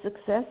is the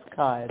Success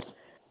card.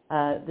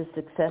 The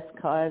Success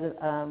card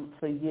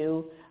for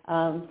you.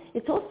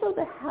 It's also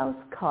the House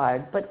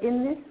card, but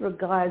in this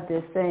regard,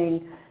 they're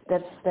saying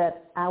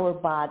that our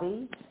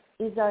body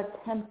is our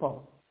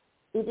temple.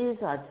 It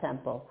is our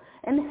temple.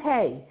 And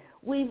hey,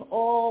 we've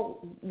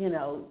all,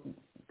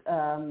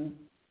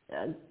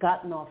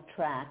 gotten off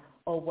track,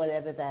 or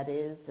whatever that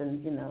is,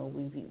 and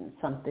we've eaten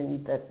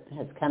something that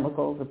has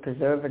chemicals or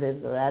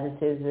preservatives or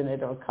additives in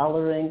it or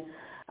coloring.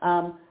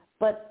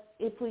 But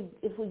if we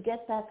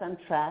get back on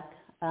track,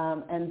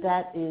 and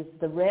that is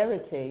the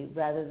rarity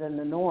rather than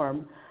the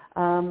norm,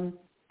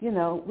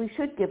 we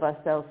should give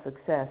ourselves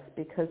success,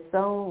 because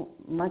so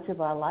much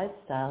of our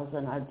lifestyles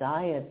and our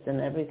diets and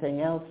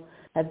everything else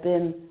have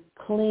been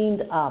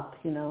cleaned up.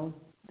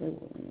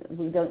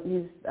 We don't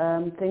use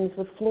things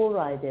with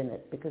fluoride in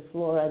it, because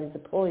fluoride is a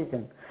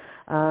poison.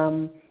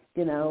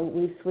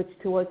 We switched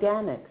to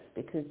organics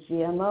because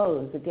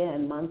GMOs,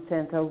 again,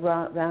 Monsanto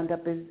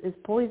Roundup is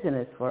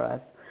poisonous for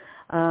us.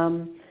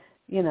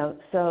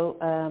 So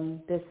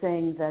they're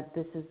saying that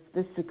this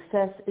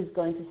success is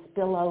going to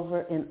spill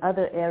over in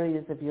other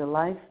areas of your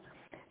life,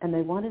 and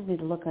they wanted me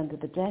to look under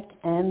the deck,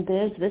 and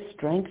there's the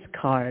Strength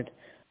card,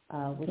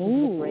 which is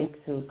the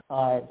breakthrough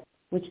card,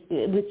 which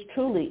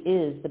truly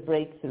is the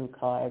breakthrough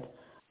card.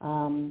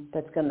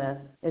 that's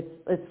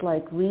it's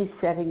like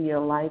resetting your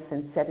life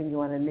and setting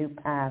you on a new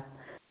path.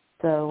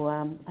 So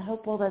I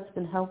hope all that's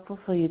been helpful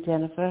for you,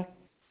 Jennifer.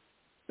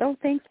 Oh,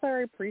 thanks, Claire.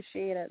 I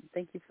appreciate it.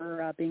 Thank you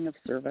for being of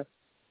service.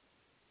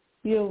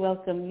 You're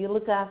welcome. You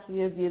look after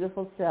your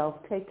beautiful self.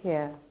 Take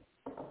care.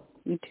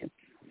 You too.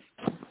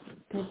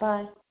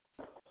 Goodbye.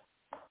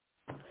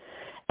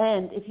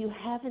 And if you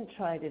haven't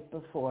tried it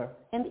before,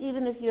 and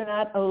even if you're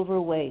not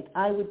overweight,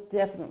 I would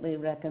definitely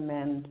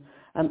recommend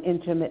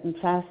intermittent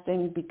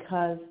fasting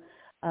because,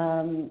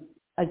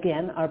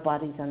 again, our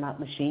bodies are not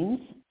machines,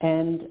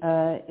 and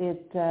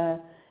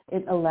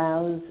it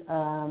allows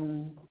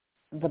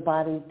the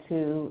body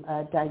to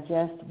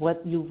digest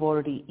what you've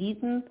already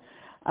eaten,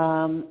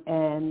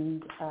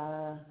 and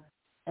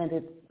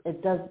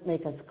it does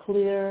make us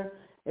clear.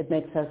 It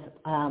makes us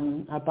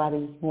our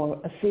bodies more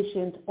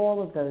efficient.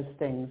 All of those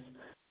things.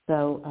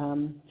 So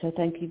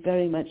thank you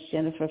very much,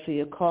 Jennifer, for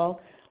your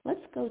call.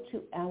 Let's go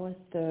to our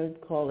third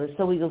caller.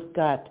 So we've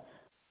got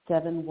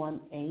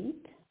 718.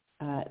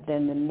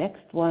 Then the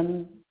next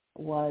one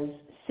was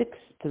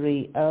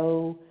 630.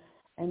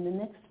 And the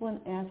next one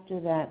after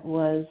that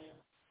was,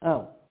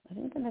 I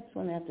think the next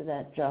one after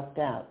that dropped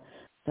out.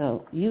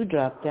 So you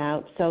dropped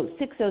out. So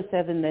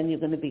 607, then you're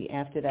going to be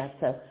after that.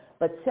 So,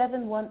 but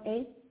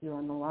 718, you're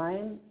on the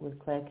line with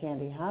Claire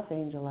Candy Hough,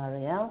 Angel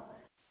Ariel.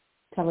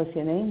 Tell us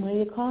your name. Where are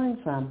you calling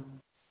from?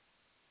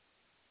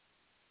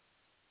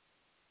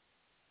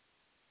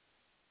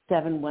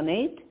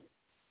 718.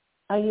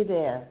 Are you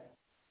there?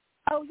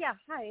 Oh, yeah.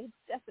 Hi, it's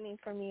Stephanie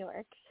from New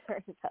York.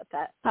 Sorry about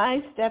that.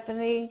 Hi,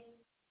 Stephanie.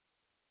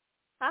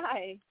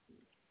 Hi.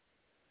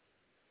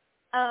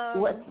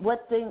 What's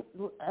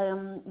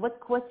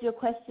your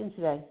question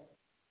today?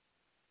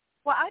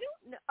 Well, I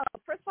don't know. Oh,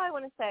 first of all, I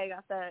want to say I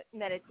got the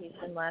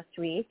meditation last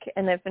week,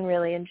 and I've been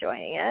really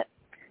enjoying it.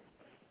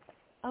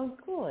 Oh,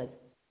 good.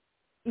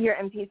 Your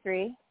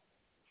MP3?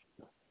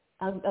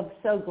 I'm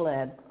so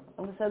glad.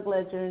 I'm so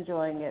glad you're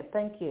enjoying it.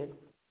 Thank you.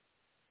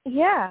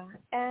 Yeah,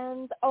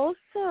 and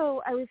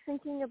also I was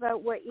thinking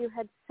about what you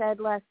had said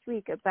last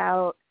week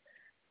about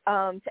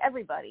to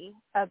everybody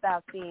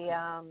about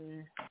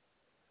the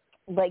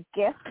like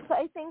gifts,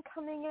 I think,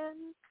 coming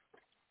in.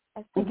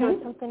 I think it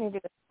was something to do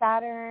with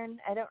Saturn.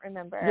 I don't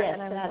remember. Yes,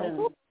 and I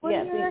was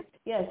Saturn. Like,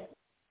 yes.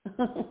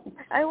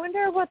 I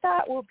wonder what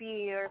that will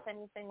be or if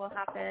anything will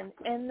happen.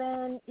 And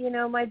then,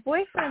 my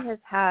boyfriend has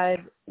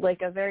had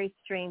like a very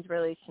strange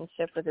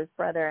relationship with his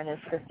brother and his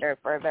sister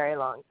for a very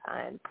long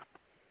time.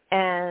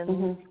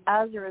 And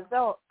as a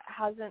result,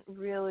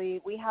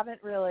 we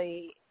haven't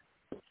really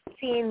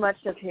seen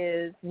much of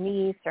his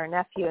niece or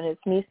nephew, and his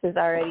niece is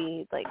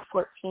already like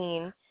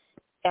 14,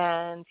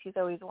 and she's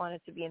always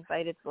wanted to be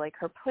invited to like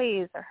her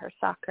plays or her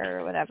soccer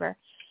or whatever.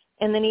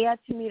 And then he had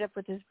to meet up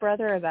with his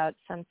brother about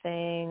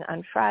something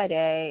on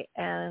Friday,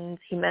 and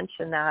he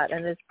mentioned that,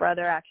 and his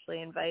brother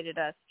actually invited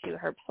us to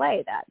her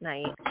play that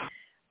night,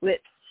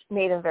 which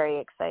made him very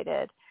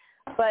excited.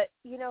 But,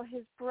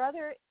 his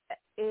brother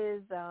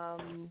is,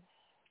 and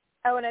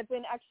I've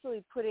been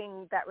actually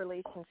putting that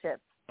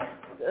relationship,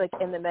 like,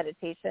 in the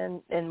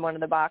meditation in one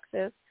of the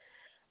boxes.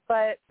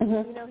 But,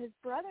 his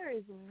brother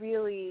is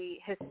really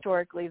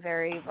historically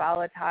very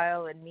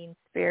volatile and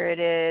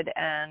mean-spirited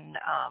and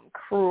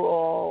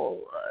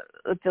cruel,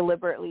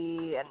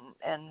 deliberately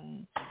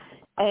and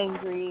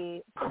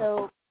angry.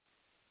 So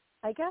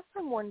I guess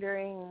I'm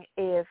wondering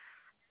if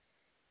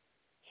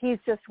he's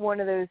just one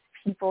of those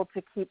people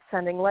to keep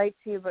sending light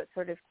to but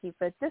sort of keep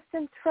a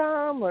distance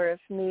from, or if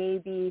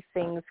maybe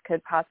things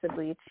could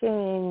possibly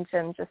change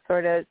and just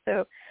sort of,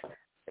 so,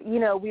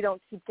 we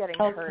don't keep getting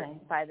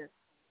hurt by this.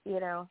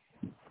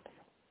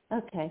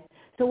 Okay.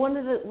 So one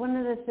of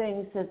the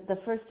things that the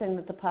first thing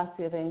that the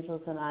Posse of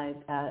Angels and I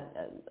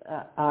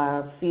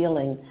are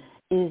feeling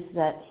is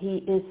that he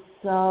is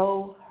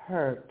so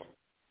hurt.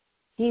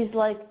 He's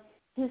like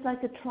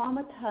a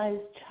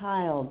traumatized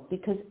child,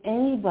 because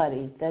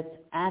anybody that's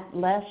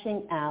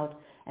lashing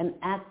out and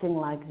acting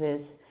like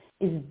this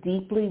is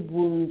deeply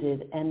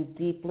wounded and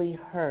deeply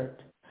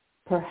hurt.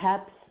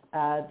 Perhaps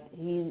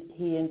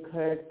he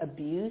incurred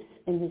abuse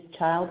in his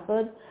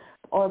childhood,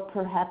 or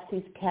perhaps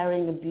he's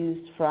carrying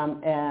abuse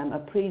from a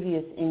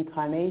previous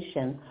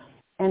incarnation,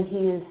 and he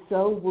is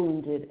so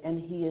wounded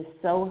and he is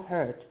so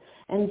hurt.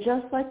 And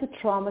just like a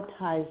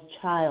traumatized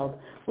child,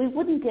 we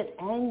wouldn't get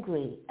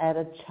angry at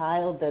a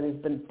child that has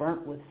been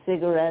burnt with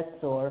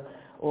cigarettes or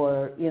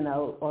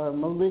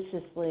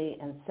maliciously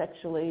and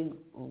sexually,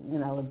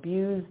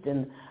 abused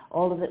and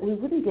all of it. We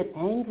wouldn't get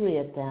angry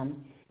at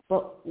them,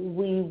 but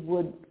we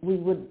would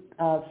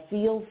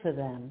feel for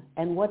them.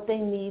 And what they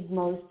need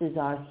most is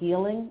our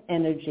healing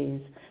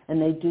energies,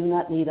 and they do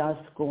not need our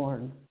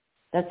scorn.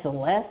 That's the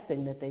last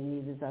thing that they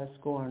need is our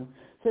scorn.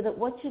 So that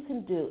what you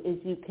can do is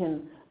you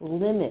can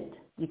limit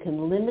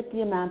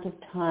the amount of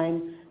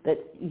time that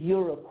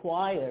you're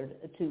required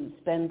to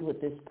spend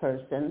with this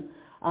person.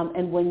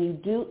 And when you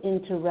do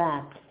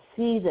interact,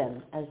 see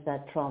them as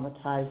that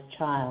traumatized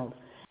child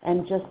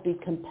and just be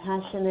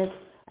compassionate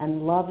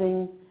and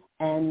loving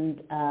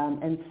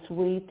and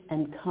sweet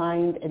and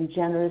kind and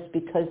generous,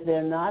 because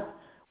they're not,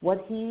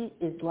 what he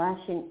is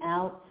lashing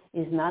out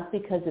is not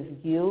because of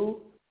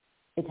you.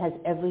 It has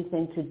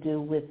everything to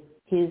do with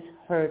his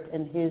hurt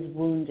and his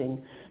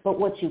wounding. But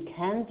what you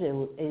can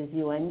do is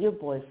you and your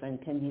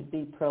boyfriend can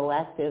be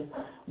proactive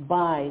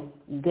by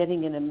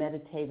getting in a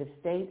meditative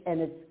state,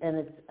 and it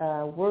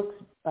works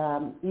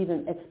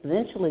even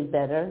exponentially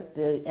better,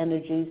 the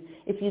energies,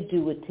 if you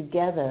do it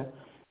together.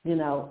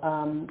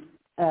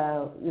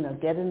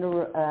 Get in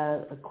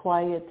a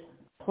quiet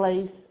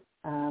place,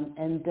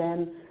 and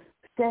then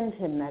send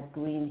him that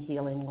green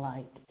healing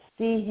light.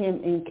 See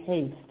him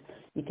encased.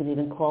 You can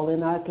even call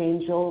in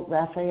Archangel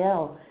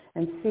Raphael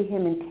and see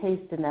him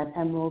encased in that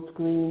emerald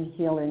green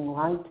healing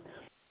light,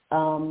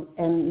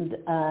 and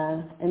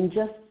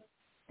just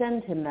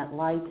send him that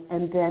light,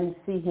 and then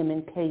see him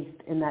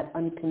encased in that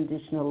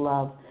unconditional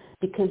love,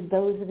 because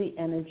those are the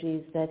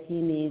energies that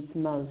he needs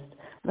most.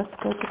 Let's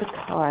go to the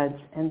cards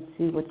and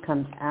see what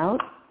comes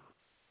out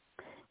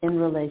in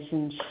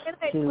relation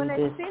to when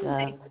this. I've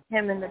seen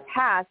him in the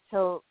past,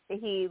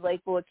 he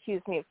will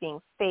accuse me of being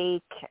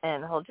fake,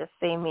 and he'll just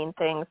say mean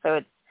things.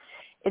 So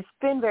it's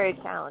been very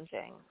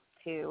challenging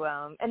to.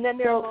 And then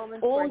there are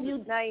moments where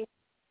he's nice.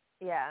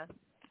 Yeah.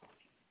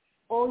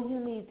 All you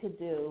need to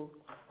do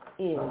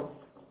is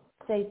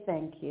say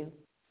thank you.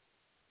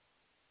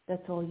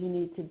 That's all you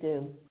need to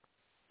do.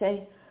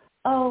 Say,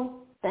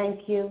 oh,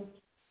 thank you.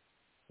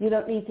 You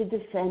don't need to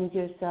defend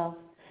yourself.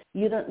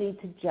 You don't need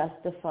to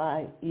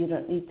justify. You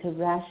don't need to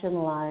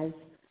rationalize.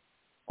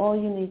 All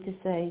you need to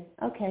say,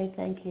 okay,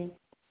 thank you.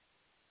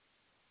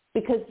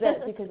 Because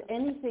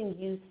anything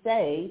you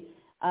say,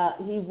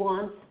 he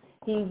wants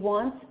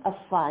a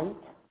fight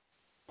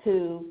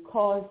to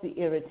cause the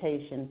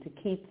irritation, to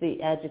keep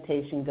the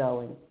agitation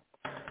going,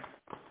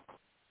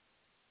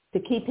 to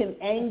keep him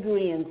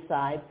angry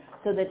inside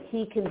so that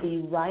he can be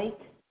right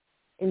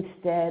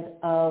instead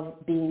of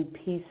being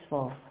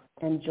peaceful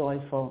and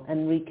joyful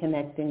and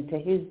reconnecting to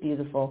his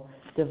beautiful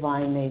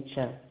divine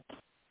nature.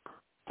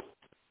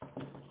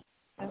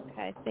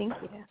 Okay, thank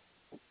you.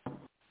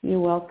 You're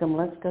welcome.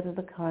 Let's go to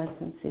the cards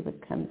and see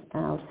what comes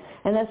out.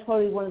 And that's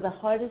probably one of the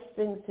hardest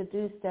things to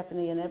do,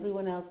 Stephanie, and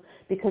everyone else,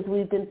 because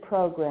we've been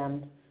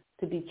programmed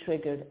to be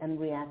triggered and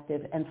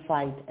reactive and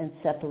fight and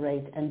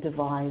separate and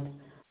divide.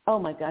 Oh,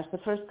 my gosh, the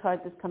first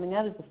card that's coming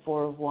out is the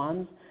Four of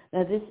Wands.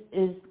 Now, this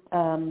is,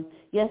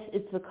 yes,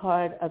 it's the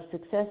card of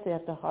success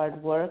after hard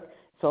work.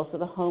 It's also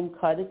the home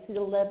card. It's the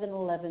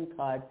 1111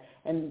 card.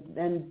 And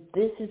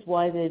this is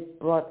why they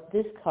brought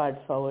this card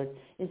forward,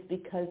 is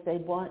because they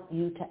want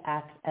you to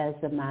act as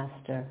a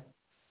master,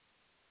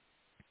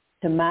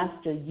 to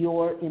master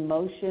your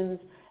emotions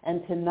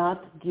and to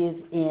not give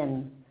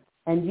in.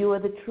 And you are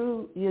the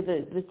true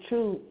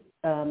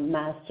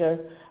master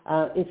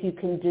if you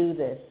can do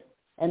this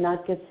and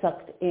not get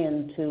sucked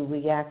into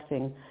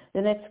reacting.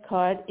 The next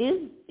card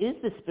is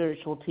the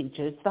spiritual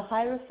teacher. It's the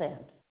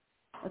Hierophant.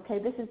 Okay,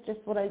 this is just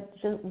what I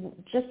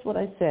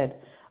said.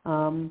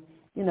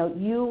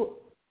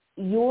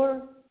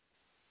 Your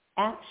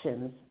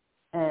actions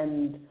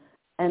and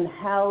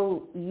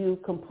how you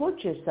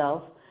comport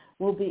yourself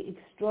will be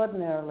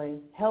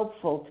extraordinarily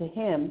helpful to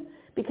him,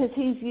 because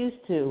he's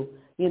used to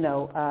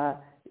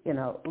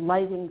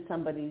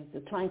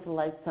trying to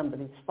light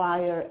somebody's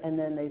fire, and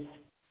then they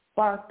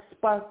spark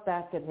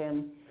back at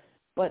him.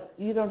 But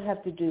you don't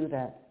have to do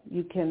that.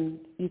 You can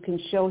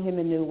show him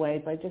a new way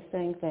by just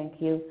saying thank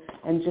you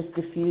and just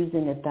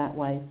diffusing it that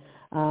way.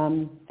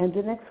 And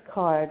the next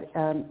card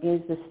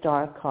is the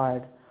Star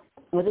card.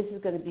 Well, this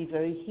is going to be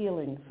very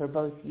healing for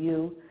both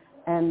you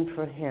and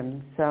for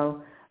him.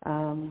 So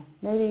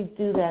maybe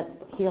do that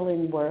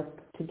healing work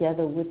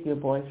together with your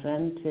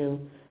boyfriend to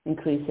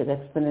increase it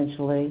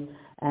exponentially,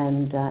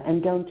 and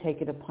don't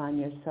take it upon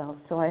yourself.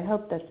 So I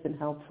hope that's been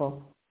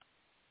helpful.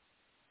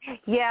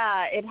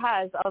 Yeah, it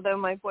has, although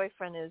my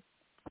boyfriend is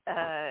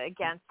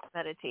against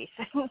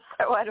meditation,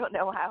 so I don't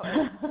know how.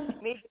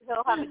 Maybe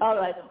he'll have a all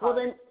right.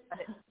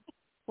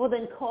 Well,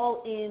 then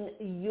call in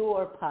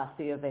your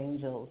posse of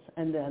angels,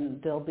 and then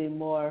there'll be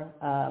more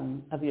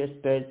of your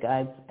spirit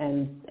guides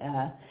and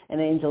an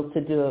angel to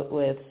do it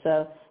with.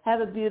 So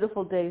have a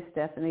beautiful day,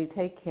 Stephanie.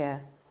 Take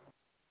care.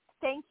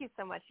 Thank you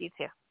so much. You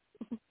too.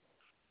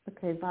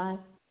 Okay, bye.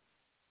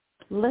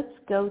 Let's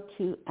go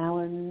to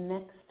our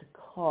next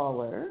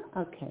caller.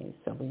 Okay,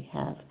 so we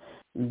have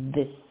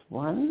this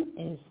one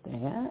is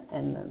there,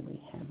 and then we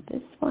have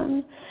this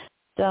one.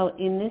 So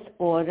in this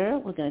order,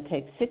 we're going to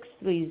take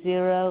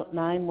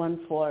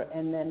 630-914,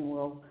 and then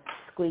we'll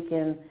squeak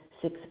in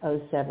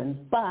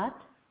 607. But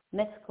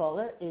next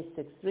caller is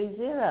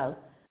 630.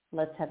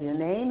 Let's have your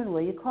name and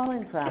where you're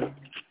calling from.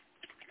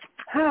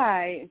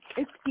 Hi,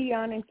 it's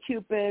Dion and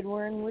Cupid.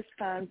 We're in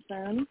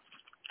Wisconsin.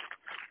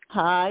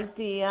 Hi,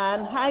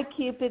 Dion. Hi,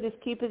 Cupid. Is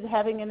Cupid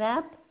having a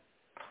nap?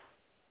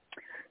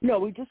 No,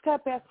 we just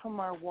got back from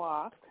our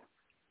walk,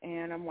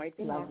 and I'm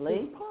wiping off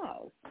his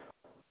paws.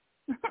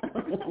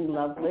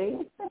 Lovely.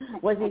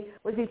 Was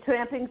he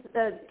tramping?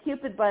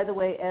 Cupid, by the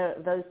way,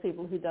 those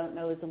people who don't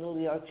know, is a little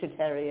Yorkshire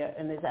Terrier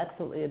and is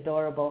absolutely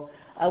adorable.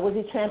 Was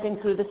he tramping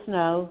through the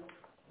snow?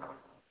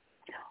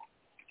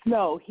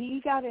 No,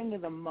 he got into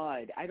the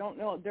mud. I don't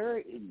know.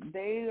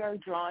 They are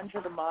drawn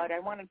to the mud. I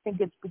want to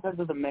think it's because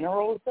of the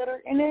minerals that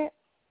are in it.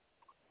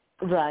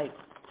 Right.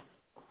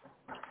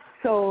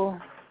 So,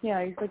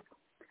 yeah, he's like,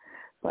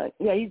 but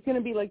yeah, he's going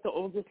to be like the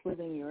oldest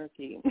living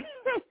Yorkie.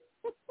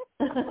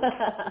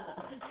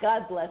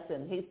 God bless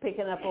him. He's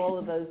picking up all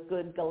of those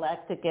good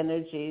galactic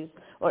energies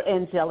or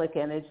angelic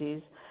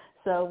energies.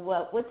 So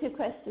what's your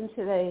question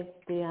today,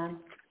 Dion?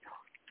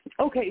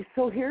 Okay,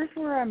 so here's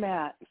where I'm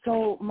at.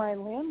 So my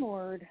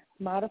landlord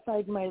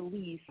modified my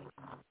lease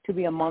to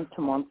be a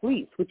month-to-month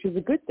lease, which is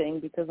a good thing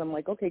because I'm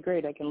like, okay,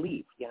 great, I can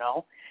leave, you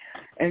know.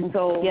 And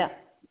so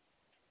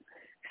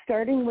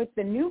starting with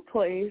the new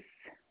place,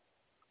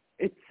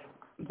 it's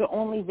the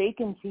only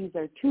vacancies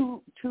are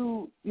two.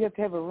 You have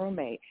to have a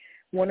roommate.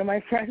 One of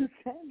my friends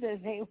said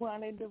that they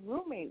wanted to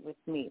roommate with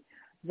me.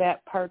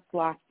 That part's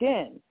locked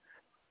in.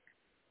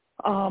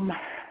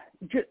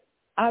 Just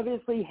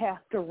obviously have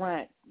to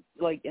rent,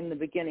 like in the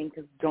beginning,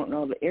 because don't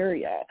know the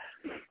area.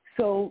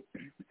 So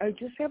I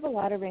just have a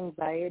lot of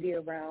anxiety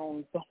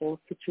around the whole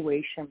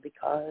situation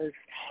because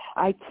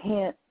I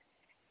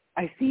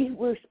see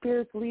where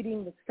Spirit's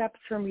leading the steps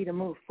for me to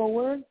move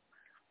forward,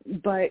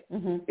 but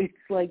it's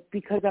like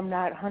because I'm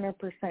not 100%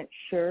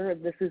 sure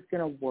if this is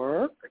going to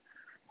work,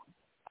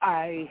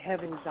 I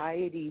have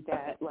anxiety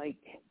that, like,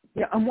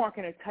 yeah, I'm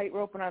walking a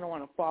tightrope and I don't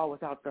want to fall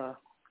without the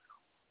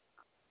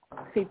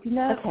safety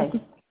net. Okay.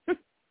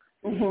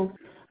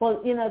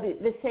 Well, you know,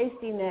 the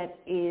safety net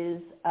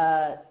is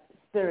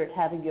Spirit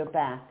having your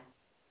back.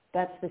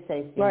 That's the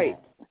safety net.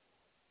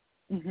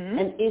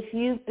 And if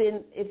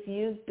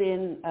you've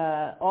been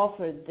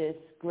offered this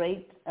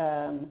great,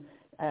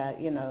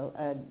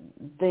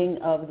 thing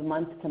of the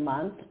month to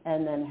month,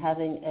 and then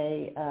having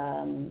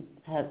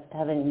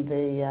having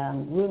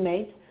the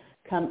roommate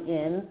come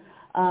in,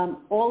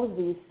 all of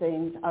these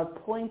things are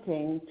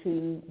pointing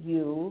to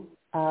you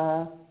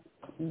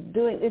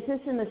doing. Is this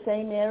in the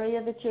same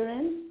area that you're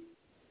in?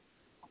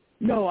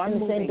 No, I'm in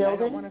the moving. Same building? I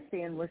don't want to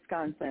stay in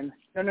Wisconsin.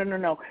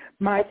 No.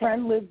 My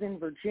friend lives in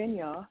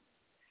Virginia,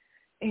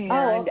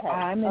 and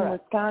I'm in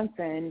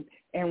Wisconsin,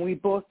 and we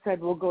both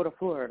said we'll go to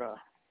Florida.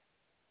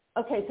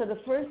 Okay, so the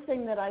first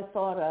thing that I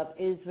thought of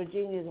is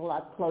Virginia is a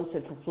lot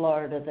closer to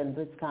Florida than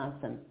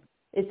Wisconsin.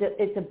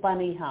 It's a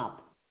bunny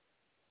hop.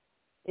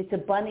 It's a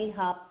bunny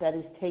hop that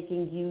is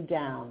taking you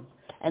down,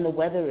 and the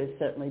weather is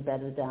certainly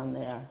better down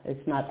there.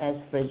 It's not as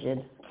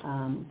frigid.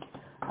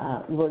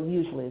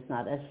 Usually it's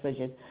not as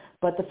frigid.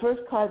 But the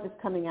first card that's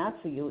coming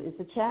out for you is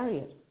the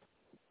Chariot.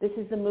 This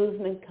is the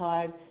movement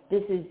card.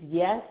 This is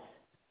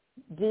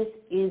this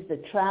is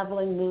the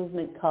traveling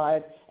movement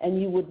card,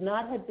 and you would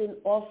not have been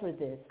offered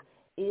this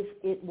if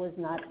it was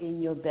not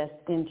in your best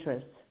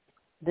interest.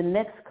 The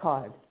next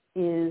card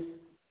is,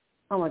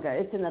 oh my God,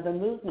 it's another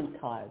movement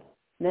card.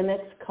 The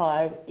next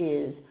card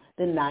is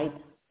the Knight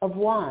of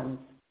Wands.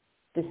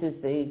 This is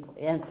the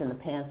Ants in the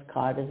Pants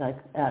card,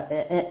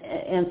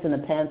 Ants in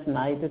the Pants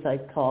Knight, as I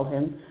call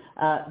him,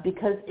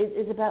 because it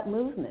is about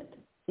movement.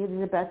 It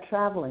is about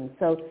traveling.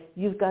 So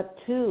you've got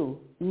two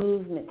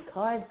movement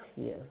cards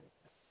here.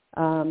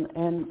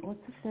 And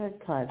what's the third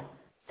card?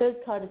 Third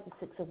card is the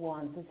Six of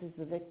Wands. This is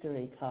the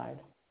Victory card.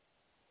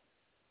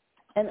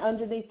 And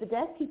underneath the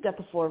deck, you've got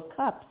the Four of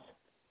Cups,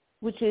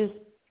 which is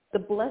the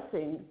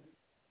blessing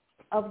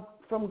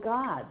from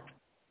God,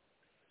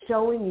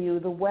 showing you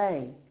the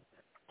way.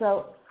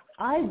 So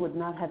I would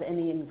not have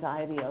any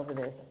anxiety over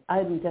this.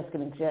 I'm just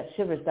going to get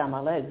shivers down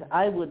my legs.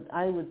 I would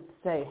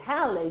say,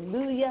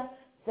 hallelujah,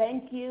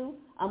 thank you.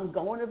 I'm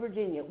going to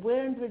Virginia.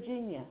 Where in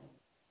Virginia?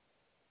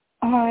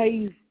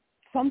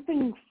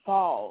 Something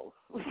Falls.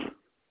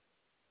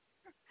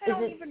 I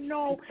don't even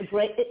know. Is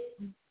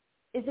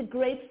it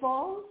Great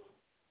Falls?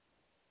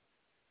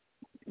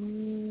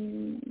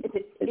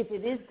 If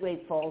it is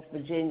Great Falls,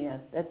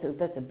 Virginia, that's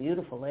a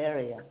beautiful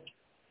area.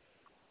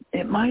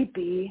 It might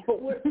be.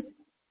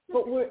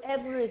 But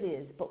wherever it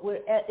is,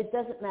 it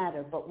doesn't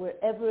matter. But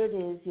wherever it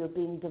is, you're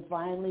being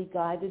divinely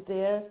guided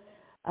there,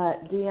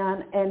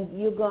 Dion, and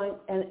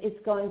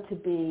it's going to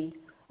be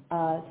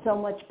so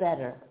much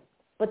better.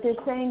 But they're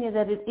saying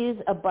that it is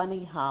a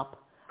bunny hop,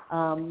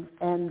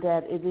 and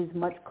that it is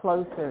much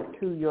closer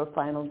to your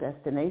final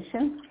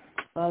destination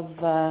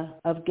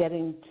of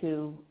getting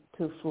to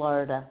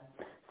Florida.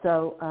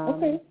 So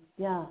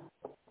yeah,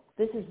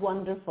 this is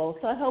wonderful.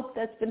 So I hope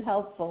that's been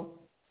helpful.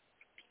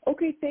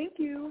 Okay, thank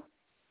you.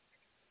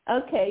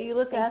 Okay, you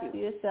look after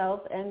yourself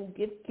and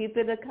keep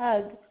it a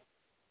hug.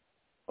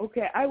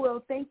 Okay, I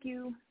will. Thank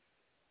you.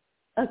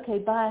 Okay,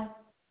 bye.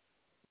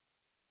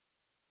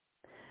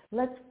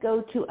 Let's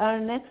go to our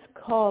next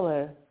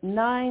caller,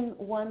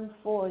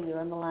 914. You're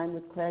on the line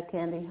with Claire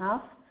Candy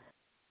Hough.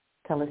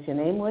 Tell us your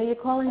name, where you're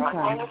calling from.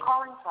 Where are you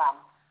calling from?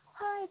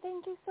 Hi,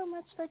 thank you so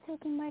much for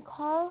taking my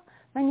call.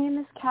 My name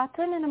is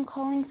Catherine, and I'm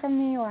calling from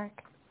New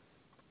York.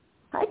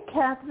 Hi,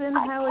 Catherine.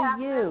 How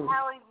are you?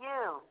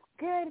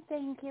 Good,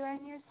 thank you.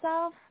 And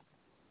yourself?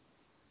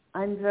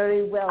 I'm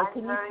very well.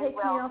 Can you take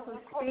me off of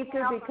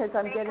speaker because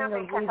I'm getting a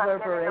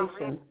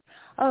reverberation?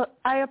 Oh,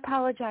 I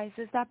apologize.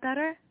 Is that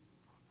better?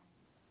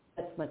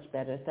 That's much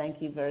better.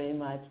 Thank you very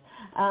much.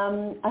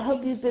 I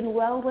hope you've been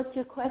well. What's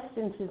your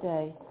question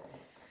today?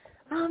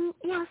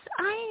 Yes,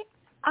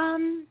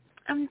 I'm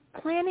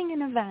planning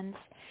an event,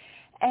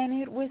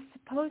 and it was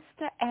supposed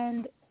to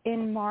end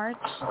in March,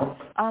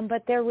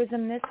 but there was a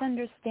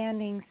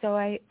misunderstanding, so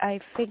I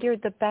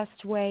figured the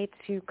best way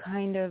to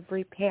kind of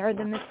repair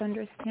the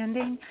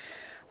misunderstanding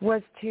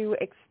was to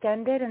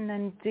extend it and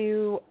then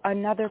do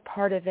another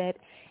part of it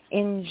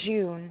in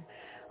June.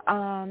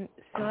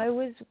 So I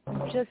was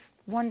just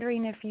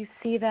wondering if you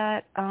see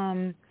that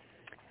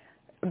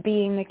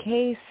being the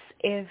case,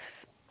 if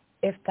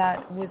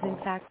that was in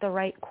fact the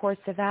right course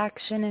of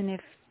action, and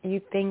if you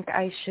think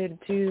I should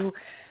do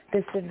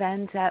this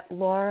event at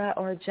Laura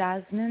or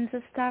Jasmine's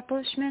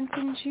establishment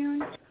in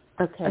June.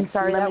 Okay. I'm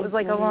sorry, that was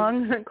like a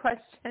long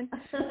question.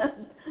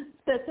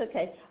 That's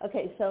okay.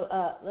 Okay, so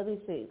let me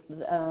see.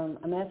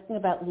 I'm asking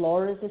about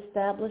Laura's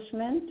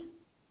establishment.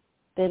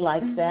 They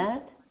like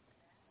that.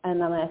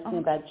 And I'm asking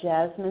about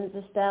Jasmine's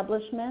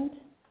establishment.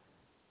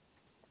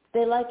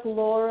 They like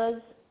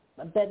Laura's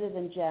better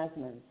than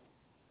Jasmine's.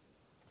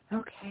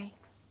 Okay.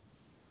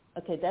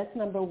 Okay, that's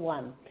number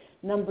one.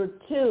 Number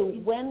two,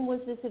 when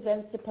was this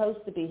event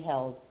supposed to be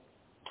held?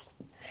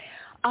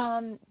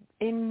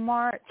 In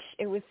March,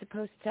 it was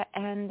supposed to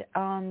end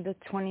on the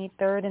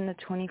 23rd and the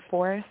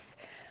 24th,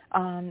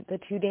 the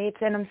 2 dates,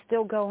 and I'm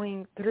still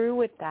going through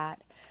with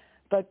that.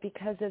 But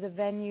because of the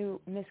venue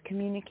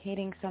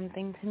miscommunicating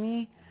something to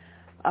me,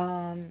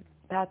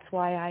 that's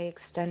why I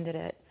extended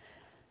it.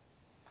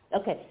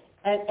 Okay,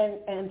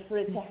 and for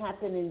it to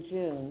happen in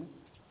June.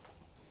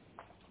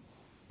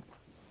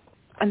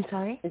 I'm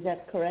sorry? Is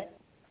that correct?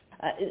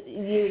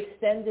 You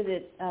extended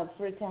it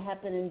for it to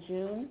happen in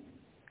June?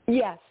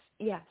 Yes.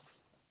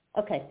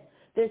 Okay.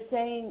 They're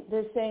saying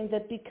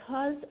that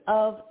because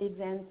of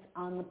events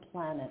on the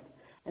planet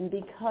and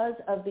because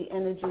of the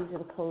energies of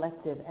the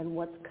collective and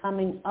what's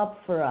coming up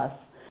for us,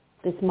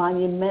 this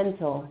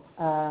monumental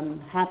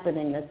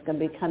happening that's going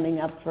to be coming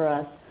up for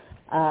us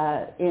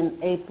in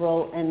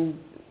April and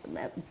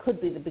could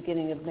be the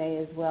beginning of May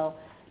as well,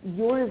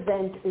 your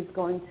event is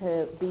going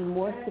to be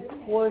more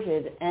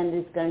supported and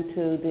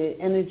the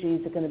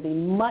energies are going to be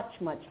much,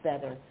 much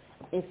better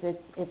if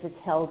it's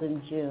held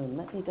in June.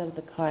 Let me go to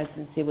the cards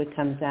and see what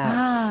comes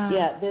out.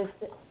 Yeah,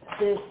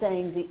 they're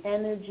saying the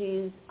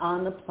energies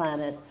on the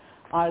planet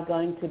are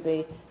going to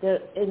be,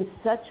 they're in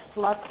such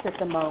flux at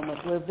the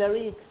moment. We're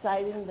very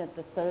excited that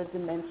the third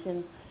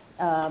dimension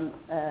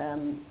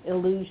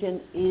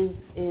illusion is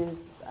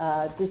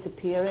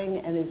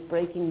disappearing and is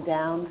breaking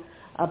down.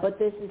 But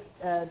this is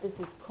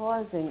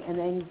causing an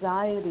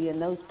anxiety in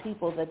those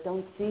people that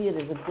don't see it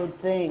as a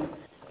good thing,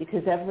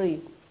 because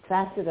every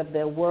facet of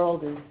their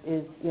world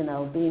is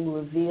being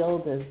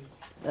revealed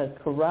as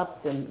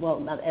corrupt, and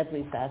well, not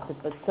every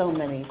facet, but so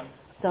many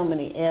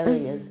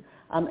areas.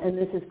 And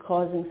this is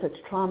causing such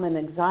trauma and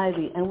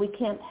anxiety, and we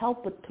can't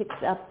help but pick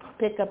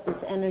up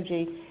this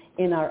energy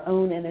in our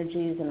own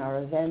energies and our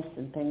events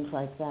and things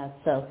like that.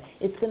 So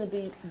it's going to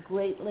be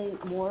greatly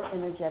more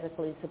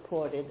energetically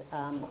supported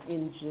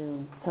in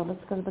June. So let's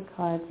go to the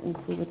cards and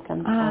see what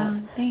comes out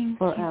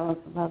for our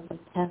lovely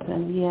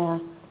Catherine.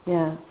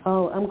 Yeah.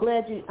 Oh, I'm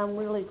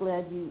really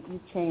glad you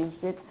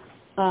changed it.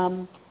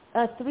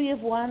 Three of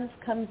Wands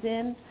comes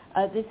in.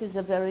 This is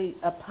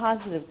a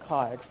positive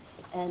card,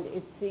 and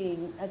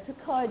it's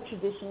a card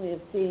traditionally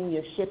of seeing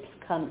your ships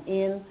come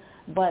in,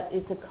 but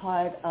it's a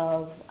card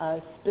of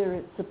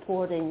spirit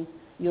supporting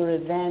your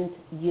event,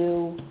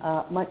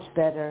 much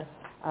better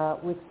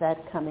with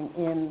that coming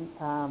in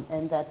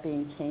and that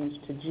being changed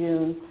to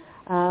June.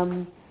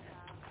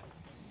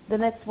 The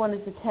next one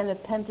is the Ten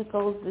of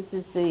Pentacles. This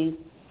is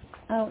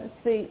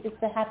it's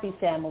the Happy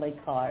Family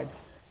card.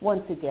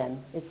 Once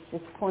again, it's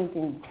just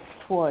pointing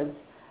towards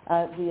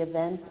the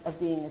event of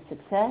being a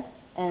success.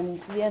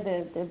 And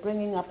they're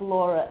bringing up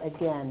Laura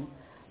again.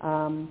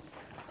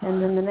 And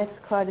then the next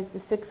card is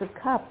the Six of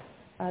Cups.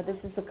 This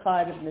is a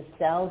card of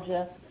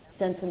nostalgia,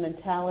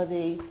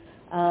 sentimentality.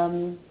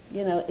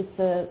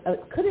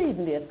 It could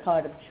even be a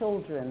card of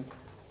children,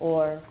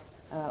 or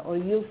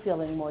you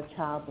feeling more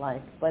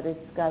childlike. But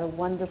it's got a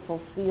wonderful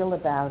feel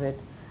about it.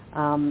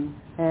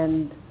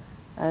 And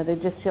they're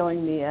just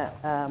showing me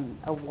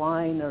a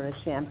wine or a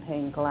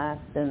champagne glass,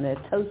 and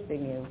they're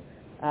toasting you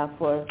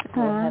for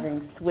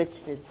having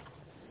switched it.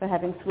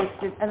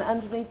 And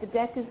underneath the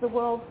deck is the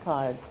World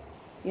card.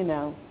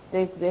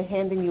 They're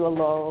handing you a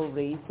laurel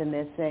wreath, and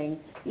they're saying,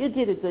 you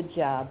did a good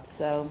job.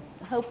 So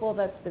I hope all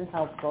that's been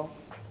helpful.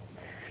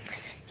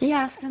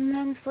 Yes,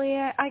 immensely.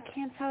 I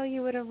can't tell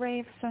you what a ray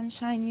of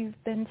sunshine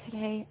you've been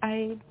today.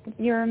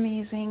 You're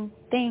amazing.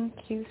 Thank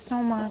you so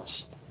much.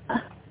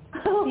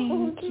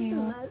 Thank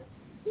you.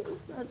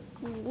 That's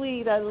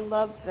sweet. I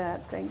love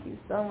that. Thank you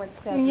so much,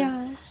 Kevin.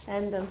 Yes.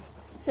 And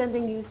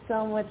sending you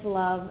so much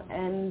love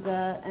and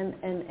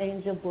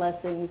angel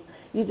blessings.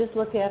 You just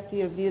look after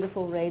your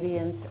beautiful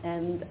radiance,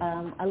 and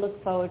I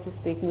look forward to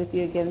speaking with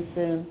you again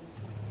soon.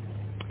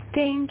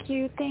 Thank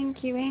you.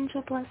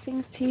 Angel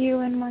blessings to you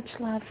and much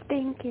love.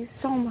 Thank you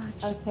so much.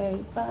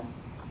 Okay, bye.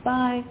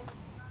 Bye.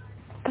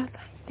 Bye-bye.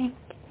 Thank you.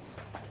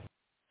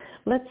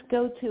 Let's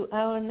go to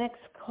our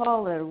next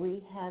caller.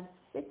 We have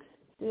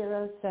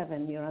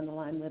 607. You're on the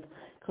line with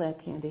Claire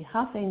Candy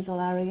Huff, Angel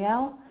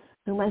Ariel.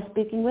 Who am I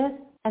speaking with,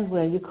 and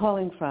where are you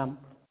calling from?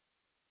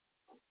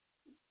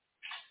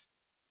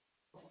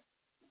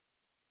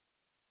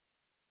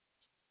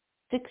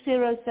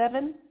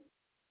 (607)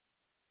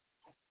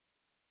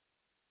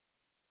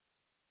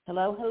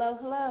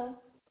 Hello.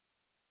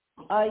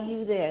 Are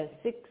you there?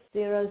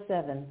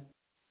 607.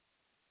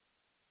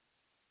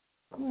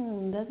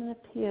 Doesn't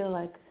appear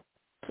like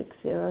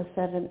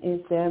 607 is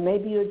there.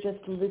 Maybe you're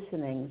just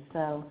listening.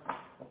 So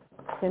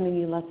sending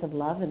you lots of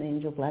love and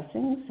angel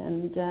blessings,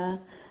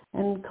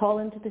 and call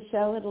into the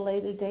show at a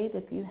later date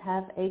if you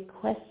have a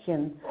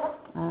question.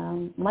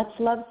 Much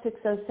love,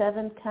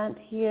 607. Can't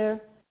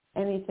hear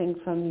anything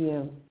from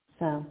you.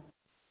 So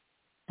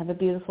have a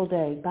beautiful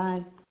day.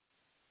 Bye.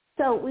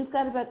 So we've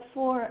got about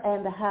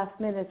 4.5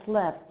 minutes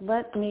left.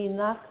 Let me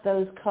knock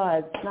those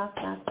cards. Knock.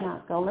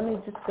 Oh, let me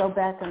just go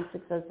back on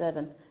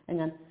 607.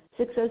 Hang on.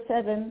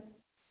 607,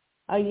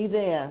 are you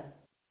there?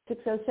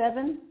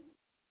 607?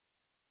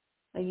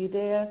 Are you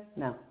there?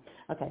 No.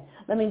 Okay.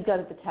 Let me go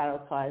to the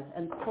tarot cards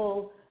and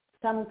pull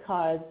some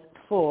cards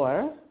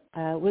for,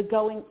 we're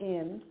going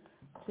in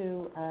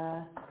to,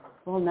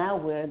 now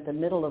we're in the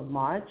middle of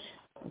March.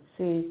 Let's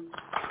see.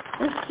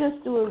 Let's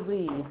just do a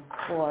read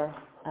for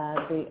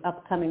the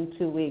upcoming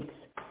 2 weeks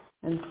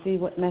and see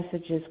what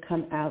messages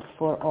come out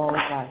for all of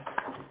us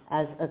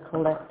as a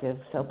collective.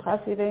 So,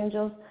 Posse of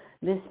Angels,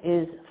 this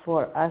is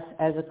for us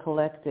as a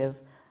collective.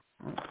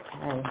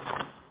 Okay.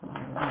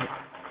 All right.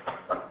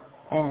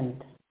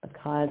 And the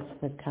cards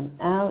that come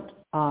out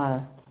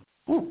are,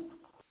 that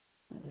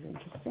was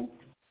interesting.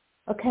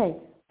 Okay,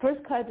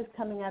 first card that's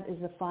coming out is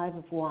the Five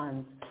of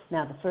Wands.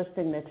 Now, the first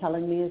thing they're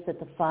telling me is that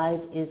the 5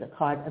 is a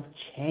card of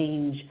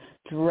change,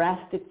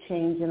 drastic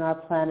change in our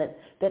planet,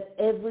 that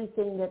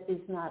everything that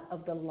is not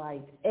of the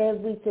light,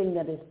 everything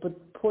that is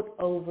put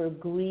over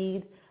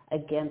greed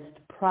against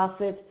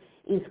profit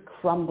is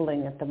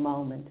crumbling at the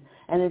moment.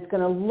 And it's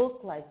going to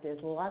look like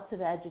there's lots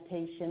of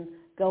agitation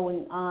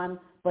going on,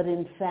 but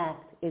in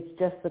fact, it's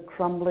just the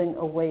crumbling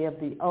away of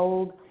the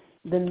old.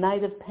 The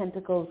Knight of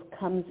Pentacles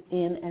comes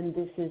in, and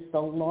this is the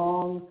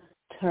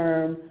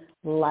long-term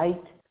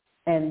light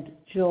and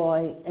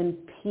joy and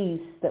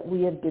peace that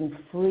we have been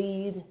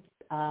freed,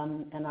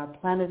 and our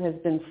planet has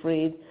been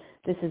freed.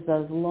 This is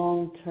those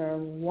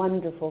long-term,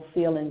 wonderful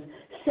feelings.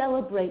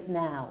 Celebrate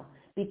now,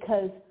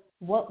 because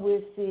what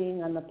we're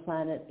seeing on the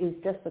planet is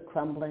just the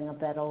crumbling of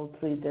that old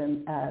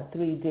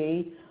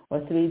 3D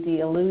or 3D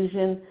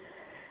illusion.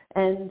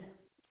 And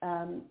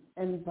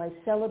by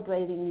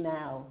celebrating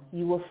now,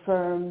 you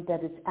affirm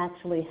that it's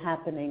actually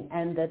happening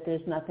and that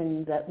there's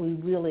nothing that we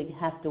really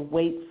have to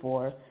wait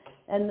for.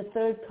 And the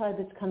third card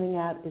that's coming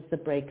out is the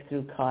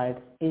breakthrough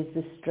card, is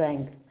the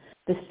strength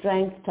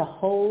to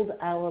hold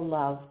our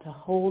love, to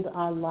hold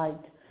our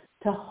light,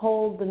 to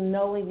hold the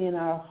knowing in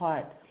our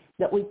heart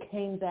that we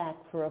came back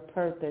for a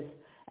purpose,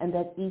 and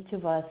that each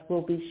of us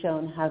will be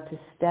shown how to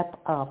step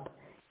up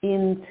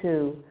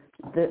into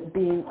the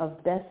being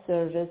of best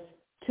service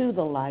to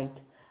the light.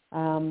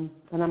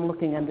 And I'm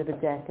looking under the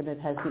deck, and it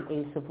has the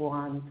Ace of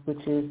Wands,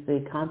 which is the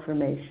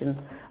confirmation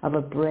of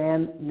a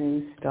brand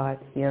new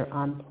start here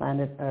on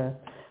planet Earth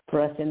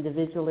for us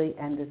individually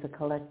and as a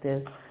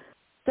collective.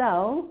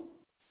 So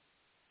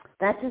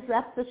that just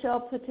wraps the show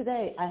up for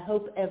today. I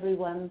hope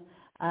everyone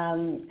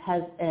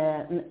has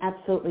an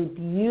absolutely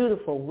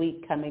beautiful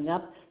week coming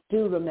up.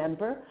 Do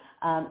remember,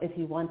 if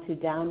you want to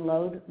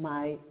download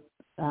my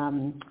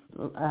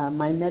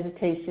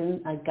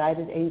meditation, a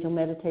guided angel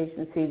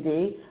meditation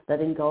CD,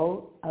 Letting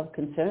Go of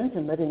Concerns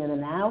and Living in the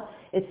Now.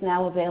 It's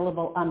now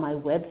available on my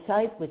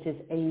website, which is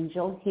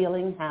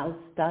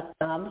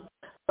angelhealinghouse.com,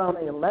 for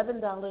only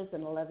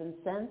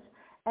 $11.11.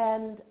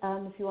 And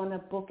if you want to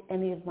book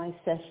any of my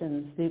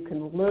sessions, you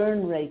can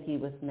learn Reiki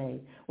with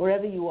me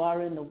wherever you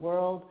are in the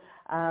world.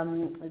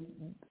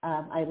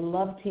 I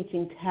love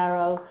teaching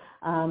tarot.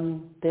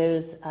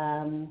 There's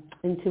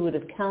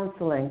intuitive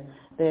counseling.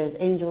 There's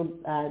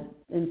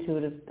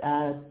intuitive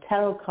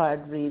tarot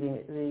card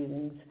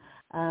readings.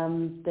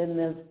 Then,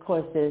 of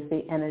course, there's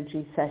the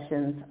energy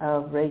sessions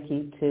of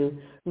Reiki to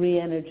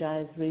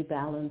re-energize,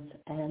 rebalance,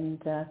 and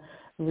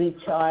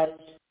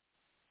recharge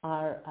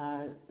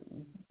our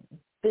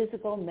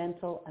physical,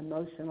 mental,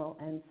 emotional,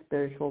 and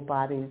spiritual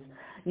bodies.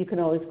 You can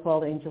always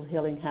call Angel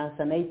Healing House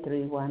on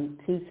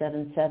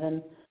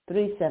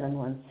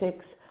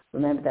 831-277-3716.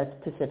 Remember, that's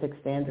Pacific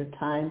Standard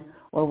Time.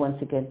 Or once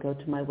again, go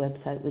to my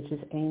website, which is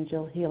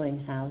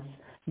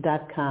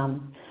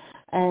angelhealinghouse.com.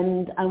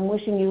 And I'm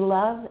wishing you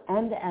love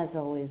and, as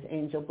always,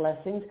 angel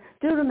blessings.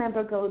 Do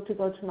remember to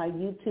go to my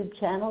YouTube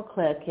channel,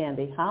 Claire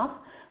Candy Huff,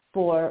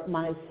 For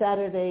my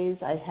Saturdays,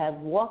 I have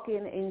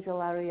Walk-In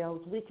Angel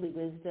Ariel's Weekly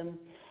Wisdom,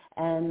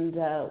 and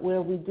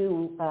where we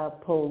do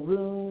pull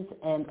runes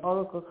and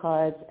oracle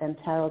cards and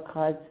tarot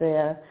cards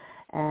there,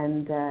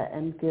 and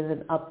give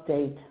an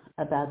update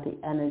about the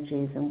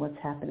energies and what's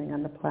happening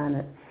on the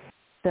planet.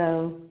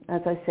 So,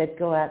 as I said,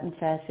 go out and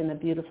fashion a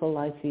beautiful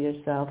life for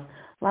yourself.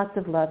 Lots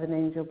of love and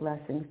angel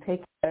blessings.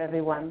 Take care,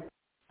 everyone.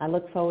 I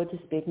look forward to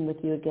speaking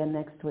with you again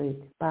next week.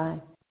 Bye.